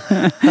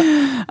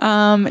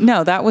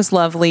 No, that was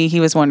lovely. He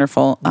was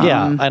wonderful.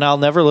 Yeah, and I'll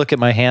never look at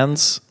my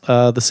hands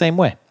the same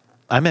way.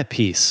 I'm at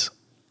peace.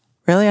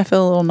 Really? I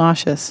feel a little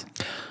nauseous.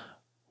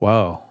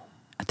 Whoa.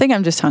 I think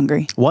I'm just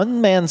hungry.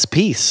 One man's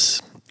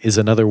peace is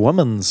another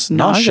woman's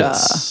Nausea.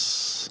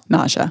 nauseous.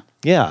 Nausea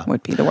Yeah.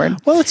 would be the word.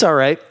 Well, it's all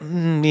right.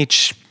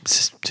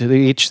 To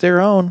each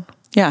their own.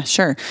 Yeah,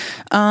 sure.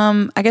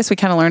 I guess we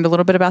kind of learned a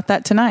little bit about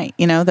that tonight,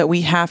 that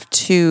we have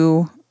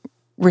to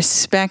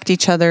respect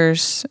each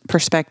other's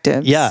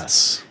perspectives.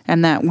 Yes.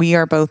 And that we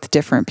are both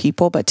different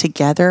people, but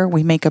together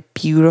we make a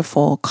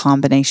beautiful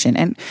combination.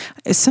 And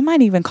some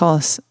might even call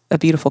us a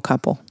beautiful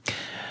couple.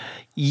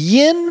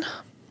 Yin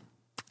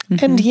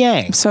and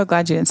yang. I'm so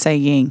glad you didn't say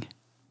yin.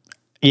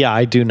 Yeah,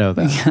 I do know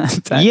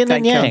that. Yin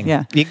and yang.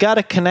 Yeah. You got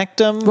to connect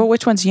them. Well,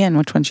 which one's yin?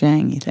 Which one's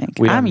yang, you think?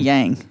 We I'm don't-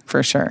 yang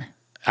for sure.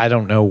 I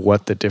don't know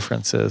what the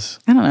difference is.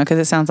 I don't know, because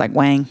it sounds like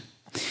wang.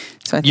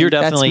 So I think You're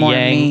that's definitely more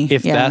yang me.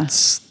 if Yeah.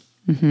 that's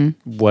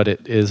what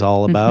it is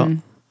all about.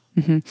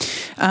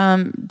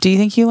 Do you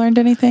think you learned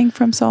anything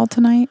from Saul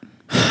tonight?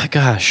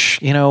 Gosh,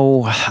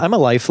 I'm a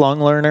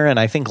lifelong learner, and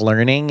I think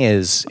learning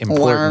is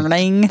important.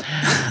 Learning.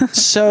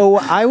 So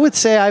I would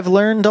say I've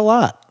learned a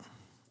lot,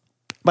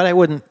 but I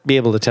wouldn't be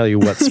able to tell you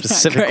what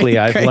specifically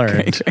I've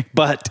learned. great.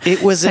 But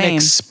it was an Same.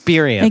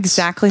 experience.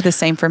 Exactly the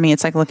same for me.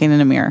 It's like looking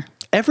in a mirror.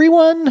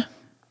 Everyone,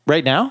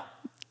 right now,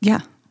 Yeah.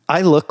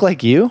 I look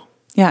like you.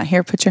 Yeah.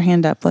 Here, put your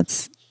hand up.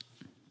 Let's.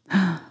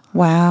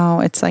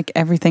 Wow. It's like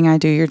everything I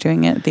do, you're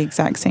doing it at the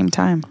exact same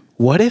time.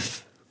 What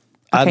if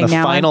on Okay, the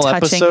now final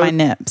I'm touching episode? my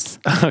nips.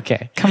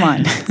 Okay. Come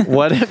on.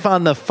 What if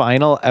on the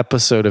final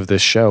episode of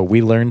this show,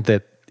 we learned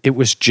that it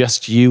was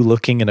just you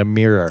looking in a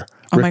mirror,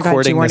 Oh my God, you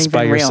recording weren't this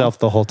by even real. yourself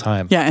the whole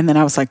time? Yeah. And then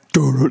I was like,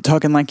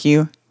 talking like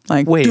you.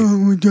 Like, Wait,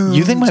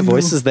 you think my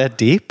voice is that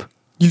deep?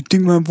 You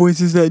think my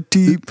voice is that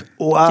deep?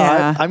 Wow,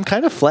 Yeah. I'm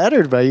kind of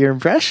flattered by your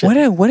impression.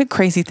 What a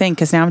crazy thing,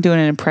 because now I'm doing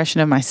an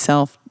impression of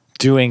myself.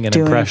 Doing an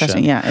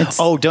impression. Yeah. It's,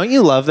 Oh, don't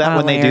you love that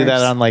lot when of they do that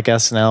layers. on like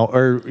SNL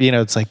or,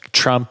 it's like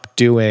Trump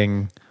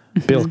doing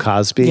Bill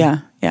Cosby? yeah.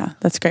 Yeah.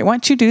 That's great. Why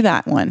don't you do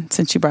that one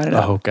since you brought it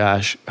up? Oh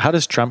gosh. How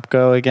does Trump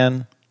go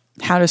again?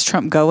 How does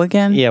Trump go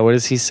again? Yeah, what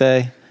does he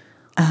say?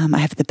 I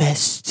have the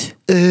best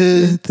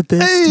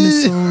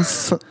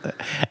missiles.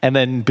 And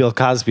then Bill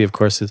Cosby, of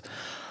course, is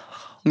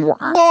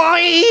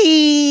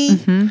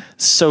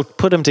So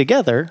put them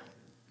together.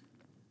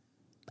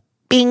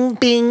 Bing,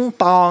 bing,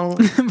 bong.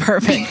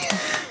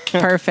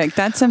 Perfect.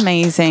 That's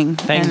amazing.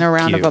 Thank and a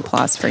round of you.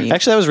 applause for you.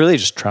 Actually, that was really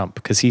just Trump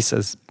because he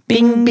says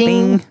bing,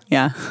 bing, bing.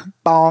 Yeah.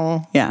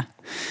 bong. Yeah.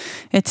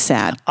 It's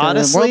sad.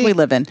 Honestly, the world we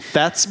live in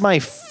that's my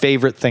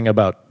favorite thing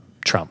about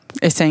Trump.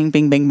 is saying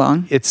bing, bing,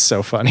 bong. It's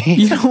so funny.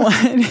 You know what?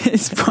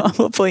 It's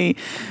probably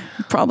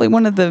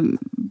one of the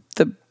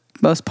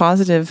most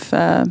positive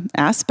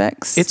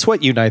aspects. It's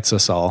what unites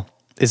us all.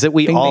 Is that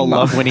we Bing, all bing,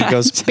 love bong. when he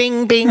goes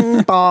bing,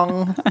 bing,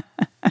 bong.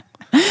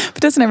 But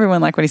doesn't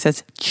everyone like when he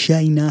says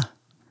China?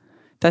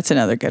 That's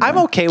another good I'm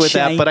one. okay with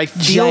that, but I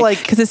feel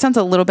like- because it sounds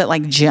a little bit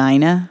like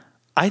Gina.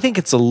 I think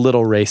it's a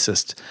little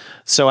racist.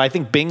 So I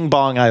think bing,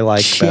 bong I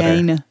like better.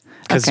 China.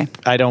 Because Okay.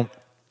 I don't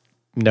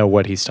know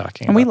what he's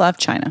talking And about. we love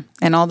China.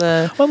 And all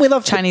the Well, we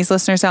love Chinese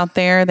listeners out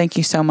there, thank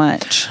you so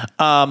much.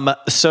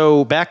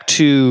 So back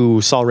to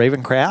Saul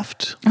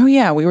Ravencraft. Oh,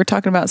 yeah. We were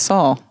talking about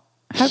Saul.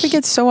 How did we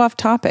get so off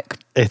topic?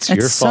 It's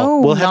your so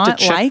fault. We'll have not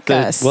to check like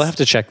us. We'll have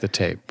to check the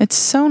tape. It's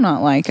so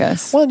not like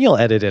us. Well, and you'll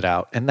edit it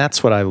out, and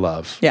that's what I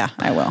love. Yeah,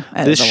 I will.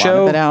 Edit This a lot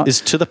show of it out.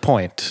 is to the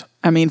point.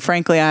 I mean,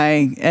 frankly,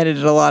 I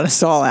edited a lot of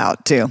Saul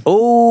out too.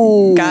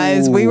 Oh,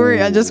 Guys,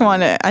 I just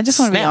want to be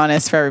Snap.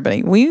 honest for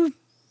everybody. We've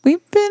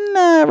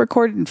been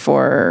recording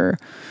for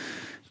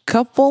a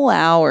couple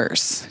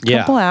hours. Yeah.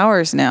 Couple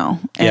hours now.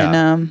 Yeah.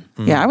 And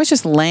I was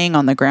just laying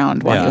on the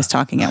ground while Yeah. he was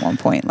talking at one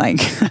point. Like,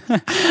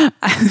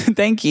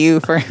 thank you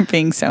for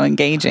being so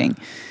engaging.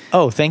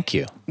 Oh, thank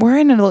you. We're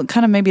in a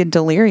kind of maybe a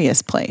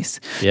delirious place.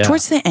 Yeah.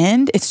 Towards the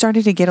end, it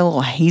started to get a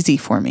little hazy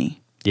for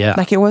me. Yeah.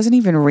 Like it wasn't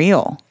even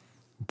real.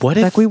 What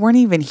if Like we weren't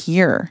even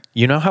here.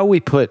 you know how we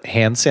put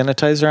hand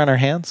sanitizer on our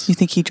hands? You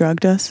think he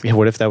drugged us? Yeah.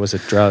 What if that was a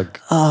drug?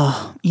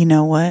 You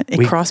know what?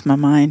 It crossed my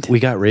mind. We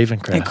got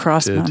Ravencraft. It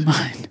crossed dude. my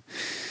mind.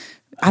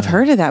 I've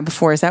heard of that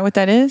before. Is that what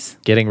that is?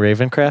 Getting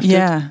Ravencrafted.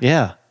 Yeah.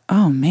 Yeah.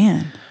 Oh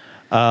man.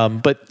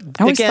 But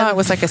I always again, thought it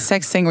was like a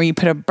sex thing where you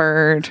put a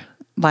bird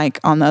like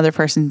on the other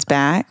person's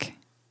back,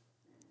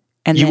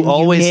 and You then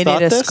always you knitted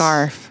thought a this?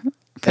 scarf.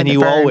 for and the you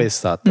bird. always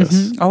thought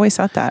this. Always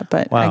thought that,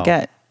 but I Wow.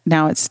 get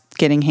now it's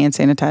getting hand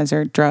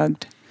sanitizer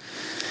drugged.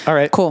 All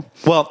right. Cool.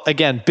 Well,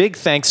 again, big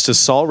thanks to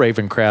Saul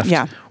Ravencraft.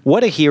 Yeah.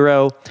 What a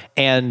hero,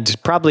 and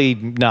probably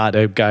not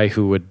a guy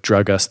who would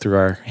drug us through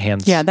our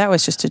hands. Yeah, that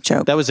was just a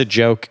joke. That was a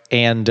joke,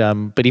 and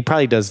but he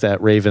probably does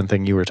that Raven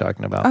thing you were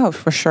talking about. Oh,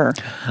 for sure.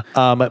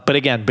 But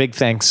again, big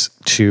thanks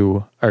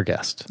to our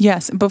guest.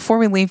 Yes. Before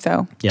we leave,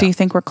 though, Yeah. do you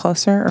think we're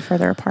closer or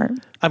further apart?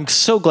 I'm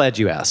so glad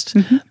you asked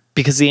Mm-hmm.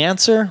 because the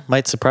answer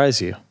might surprise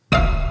you.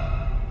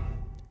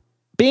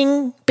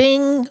 Bing,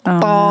 bing, Oh,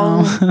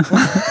 bong.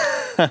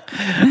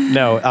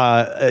 No,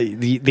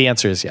 the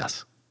answer is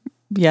yes.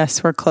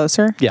 Yes, we're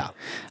closer. Yeah.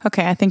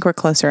 Okay, I think we're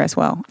closer as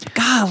well.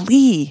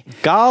 Golly,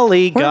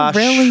 Golly we're gosh.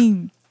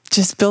 really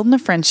just building a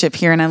friendship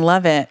here, and I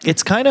love it.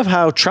 It's kind of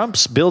how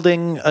Trump's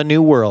building a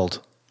new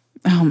world.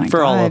 Oh my For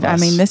God. all of I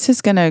us. mean, this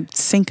is going to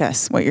sink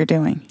us, what you're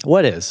doing.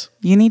 What is?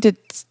 You need to,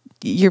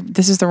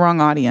 this is the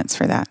wrong audience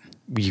for that.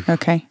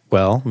 Okay.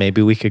 Well,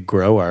 maybe we could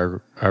grow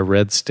our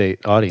red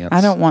state audience.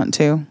 I don't want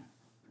to.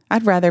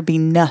 I'd rather be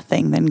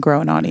nothing than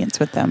grow an audience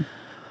with them.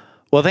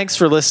 Well, thanks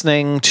for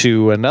listening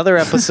to another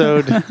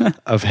episode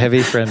of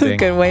Heavy Friending.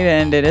 Good way to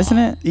end it, isn't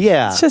it?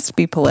 Yeah. Let's just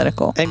be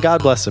political. And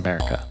God bless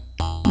America.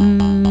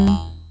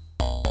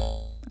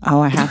 Oh,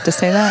 I have to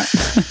say that?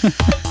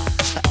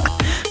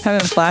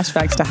 Having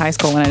flashbacks to high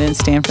school when I didn't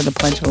stand for the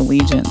Pledge of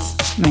Allegiance.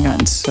 And I got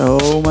in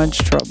so much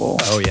trouble.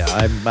 Oh,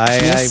 yeah.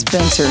 Miss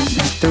Spencer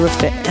threw a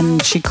fit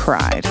and she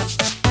cried.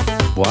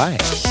 Why?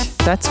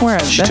 That's where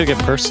She took it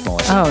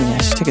personally. Oh, yeah.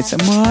 She took it so,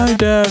 my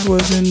dad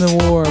was in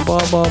the war,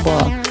 blah, blah,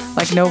 blah.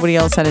 Like nobody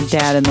else had a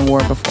dad in the war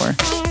before.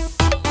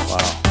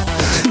 Wow.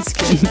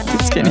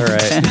 It's getting All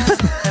right.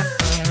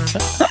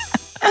 intense.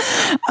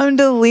 I'm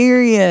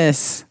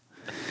delirious.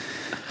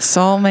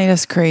 Saul made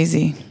us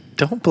crazy.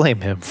 Don't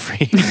blame him for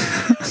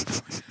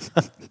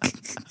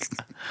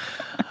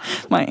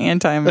My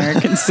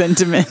anti-American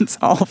sentiments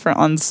all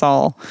on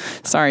Saul.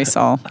 Sorry,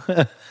 Saul.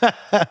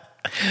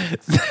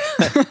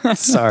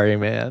 Sorry,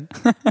 man.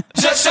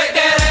 Just shake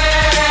that